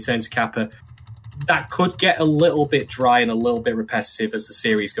 like, when they turn to Kappa, that could get a little bit dry and a little bit repetitive as the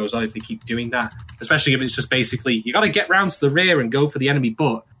series goes on if they keep doing that, especially if it's just basically, you got to get round to the rear and go for the enemy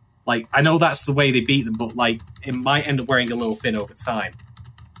butt. Like, I know that's the way they beat them, but, like, it might end up wearing a little thin over time.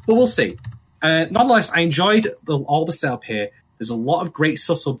 But we'll see. Nonetheless, I enjoyed all the setup here. There's a lot of great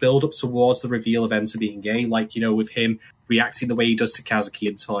subtle build-up towards the reveal of Enter being gay, like, with him reacting the way he does to Kazuki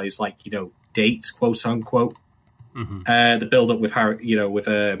and Toy's, like, dates, quote-unquote. The build-up with, with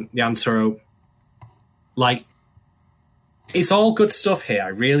Yantaro. Like, it's all good stuff here. I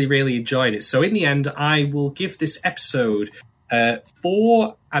really, really enjoyed it. So in the end, I will give this episode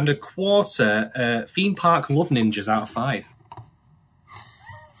 4 1/4 theme park love ninjas out of 5.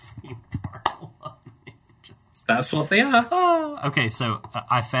 Theme park love ninjas. That's what they are. Okay, so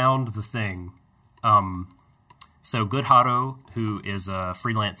I found the thing. So Good Haro, who is a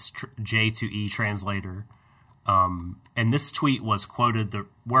freelance J2E translator, and this tweet was quoted.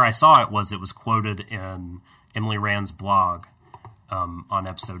 Where I saw it was quoted in Emily Rand's blog on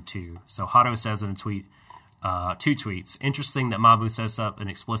episode 2. So Haro says in a tweet, 2 tweets. Interesting that Mabu sets up an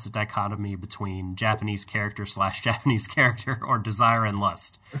explicit dichotomy between Japanese character / Japanese character or desire and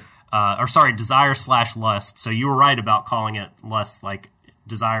lust. Desire/lust. So you were right about calling it lust, like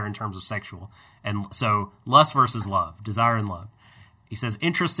desire in terms of sexual. And so lust versus love, desire and love. He says,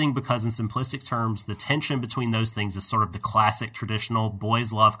 interesting because in simplistic terms, the tension between those things is sort of the classic traditional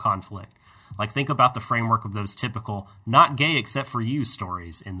boys love conflict. Like, think about the framework of those typical not gay except for you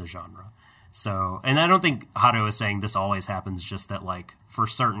stories in the genre. So, and I don't think Hado is saying this always happens, just that, like, for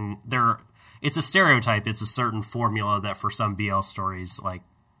certain, it's a stereotype, it's a certain formula that for some BL stories, like,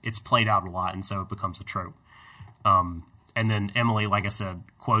 it's played out a lot, and so it becomes a trope. And then Emily, like I said,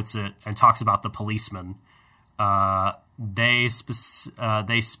 quotes it and talks about the policeman. they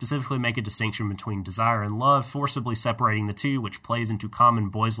specifically make a distinction between desire and love, forcibly separating the two, which plays into common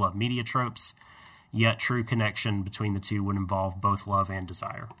boys love media tropes. Yet true connection between the two would involve both love and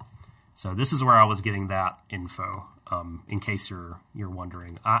desire. So this is where I was getting that info. In case you're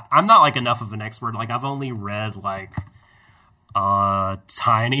wondering, I'm not like enough of an expert. Like I've only read like a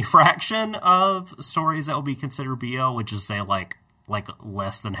tiny fraction of stories that will be considered BL, which is say like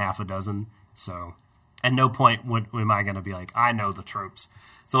less than half a dozen. So at no point am I going to be like, I know the tropes.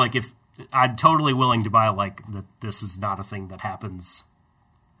 So like if I'm totally willing to buy like that this is not a thing that happens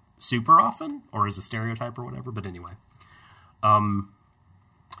super often or is a stereotype or whatever. But anyway,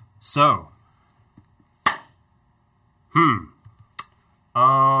 so. How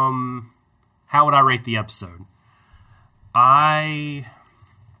would I rate the episode? I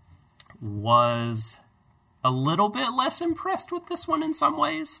was a little bit less impressed with this one in some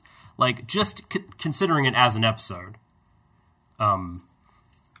ways. Like, just considering it as an episode, in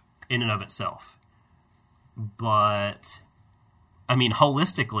and of itself. But, I mean,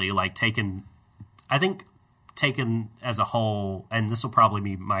 holistically, like, taken as a whole, and this will probably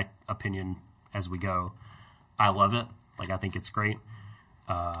be my opinion as we go, I love it. Like, I think it's great.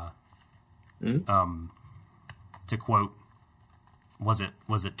 To quote, was it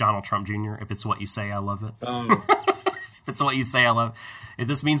Donald Trump Jr.? If it's what you say, I love it. If it's what you say, I love it. If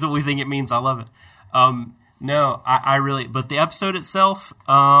this means what we think it means, I love it. No, I really, but the episode itself,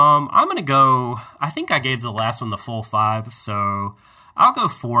 I'm going to go, I think I gave the last one the full 5, so I'll go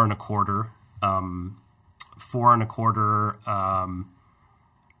 4.25. 4.25,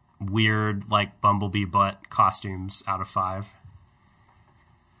 weird, like, bumblebee butt costumes out of 5.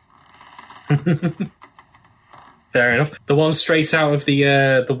 Fair enough. The one straight out of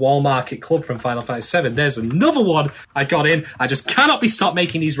the Wall Market Club from Final Fantasy VII. There's another one I got in. I just cannot be stopped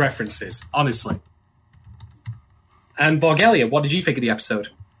making these references, honestly. And Vorgelia, what did you think of the episode?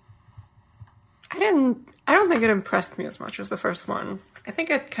 I don't think it impressed me as much as the first one. I think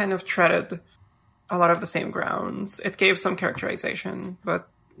it kind of treaded a lot of the same grounds. It gave some characterization, but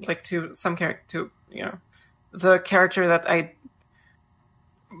like to some character, the character that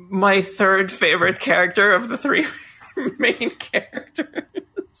my third favorite character of the 3 main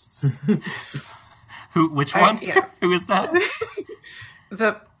characters. Which one? Who is that?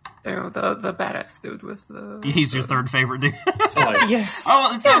 the badass dude with the. He's your third favorite dude. Yes.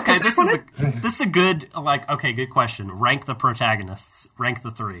 Oh, it's okay. This is a good good question. Rank the protagonists. Rank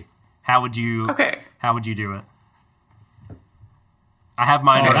the 3. How would you? Okay. How would you do it? I have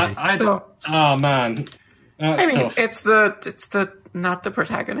mine already. Oh man. That's tough. It's the not the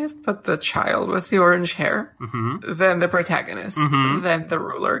protagonist, but the child with the orange hair. Mm-hmm. Then the protagonist. Mm-hmm. Then the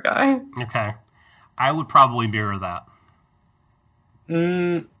ruler guy. Okay, I would probably mirror that.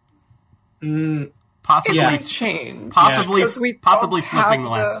 Possibly It might change. Possibly don't flipping the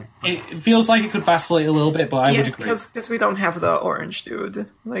last. It feels like it could vacillate a little bit, but I would agree. Because we don't have the orange dude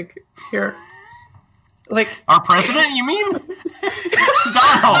here. Like Our president, you mean?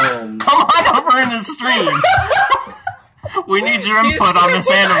 Donald, come on over in the stream. We need your input on this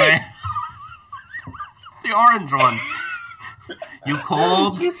anime. The orange one. You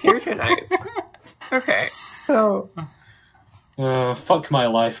cold? He's here tonight. Okay, so. Fuck my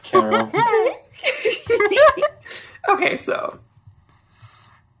life, Carol. Okay, so.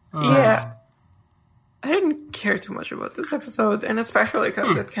 Yeah. I didn't care too much about this episode, and especially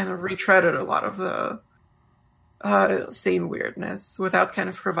because it kind of retreaded a lot of the same weirdness without kind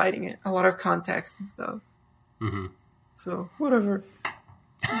of providing it a lot of context and stuff. Mm-hmm. So, whatever.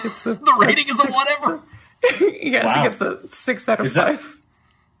 The rating is a whatever. Yes, wow. It gets a 6 out of 5.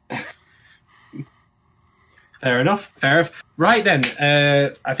 Fair enough. Right then,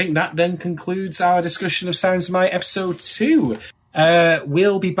 I think that then concludes our discussion of Sarazanmai episode 2.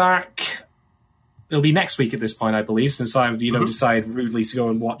 We'll be back. It'll be next week at this point, I believe, since I've decided rudely to go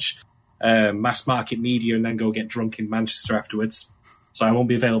and watch Mass Market Media and then go get drunk in Manchester afterwards. So I won't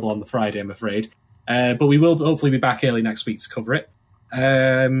be available on the Friday, I'm afraid. But we will hopefully be back early next week to cover it.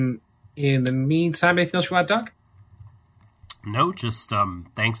 In the meantime, anything else you want to add, Doug? No, just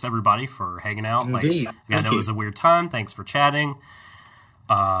thanks everybody for hanging out. Indeed. I know it was a weird time. Thanks for chatting.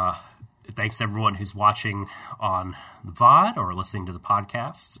 Thanks to everyone who's watching on the VOD or listening to the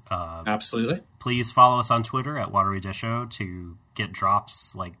podcast. Absolutely. Please follow us on Twitter at Watery Show to get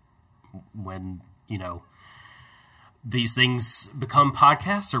drops like when, these things become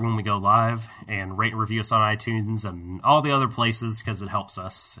podcasts or when we go live, and rate and review us on iTunes and all the other places because it helps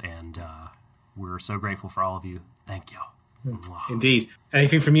us. And we're so grateful for all of you. Thank you. Indeed.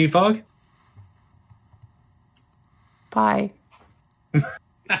 Anything from you, Fog? Bye.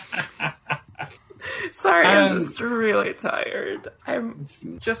 Sorry, I'm just really tired. I'm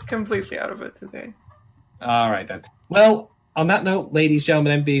just completely out of it today. All right, then. Well, on that note, ladies,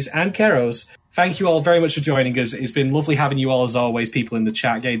 gentlemen, MBs, and Keros, thank you all very much for joining us. It's been lovely having you all, as always, people in the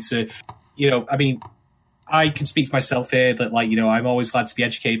chat. Getting to, I can speak for myself here that, I'm always glad to be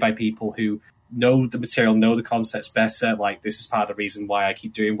educated by people who know the material, know the concepts better. This is part of the reason why I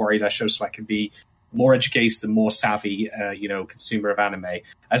keep doing Warrior Dash Show, so I can be more educated and more savvy, consumer of anime,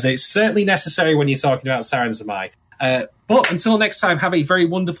 as it's certainly necessary when you're talking about Sarazanmai. But until next time, have a very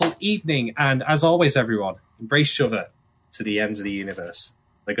wonderful evening, and as always, everyone, embrace each other to the ends of the universe.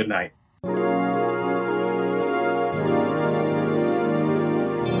 A good night.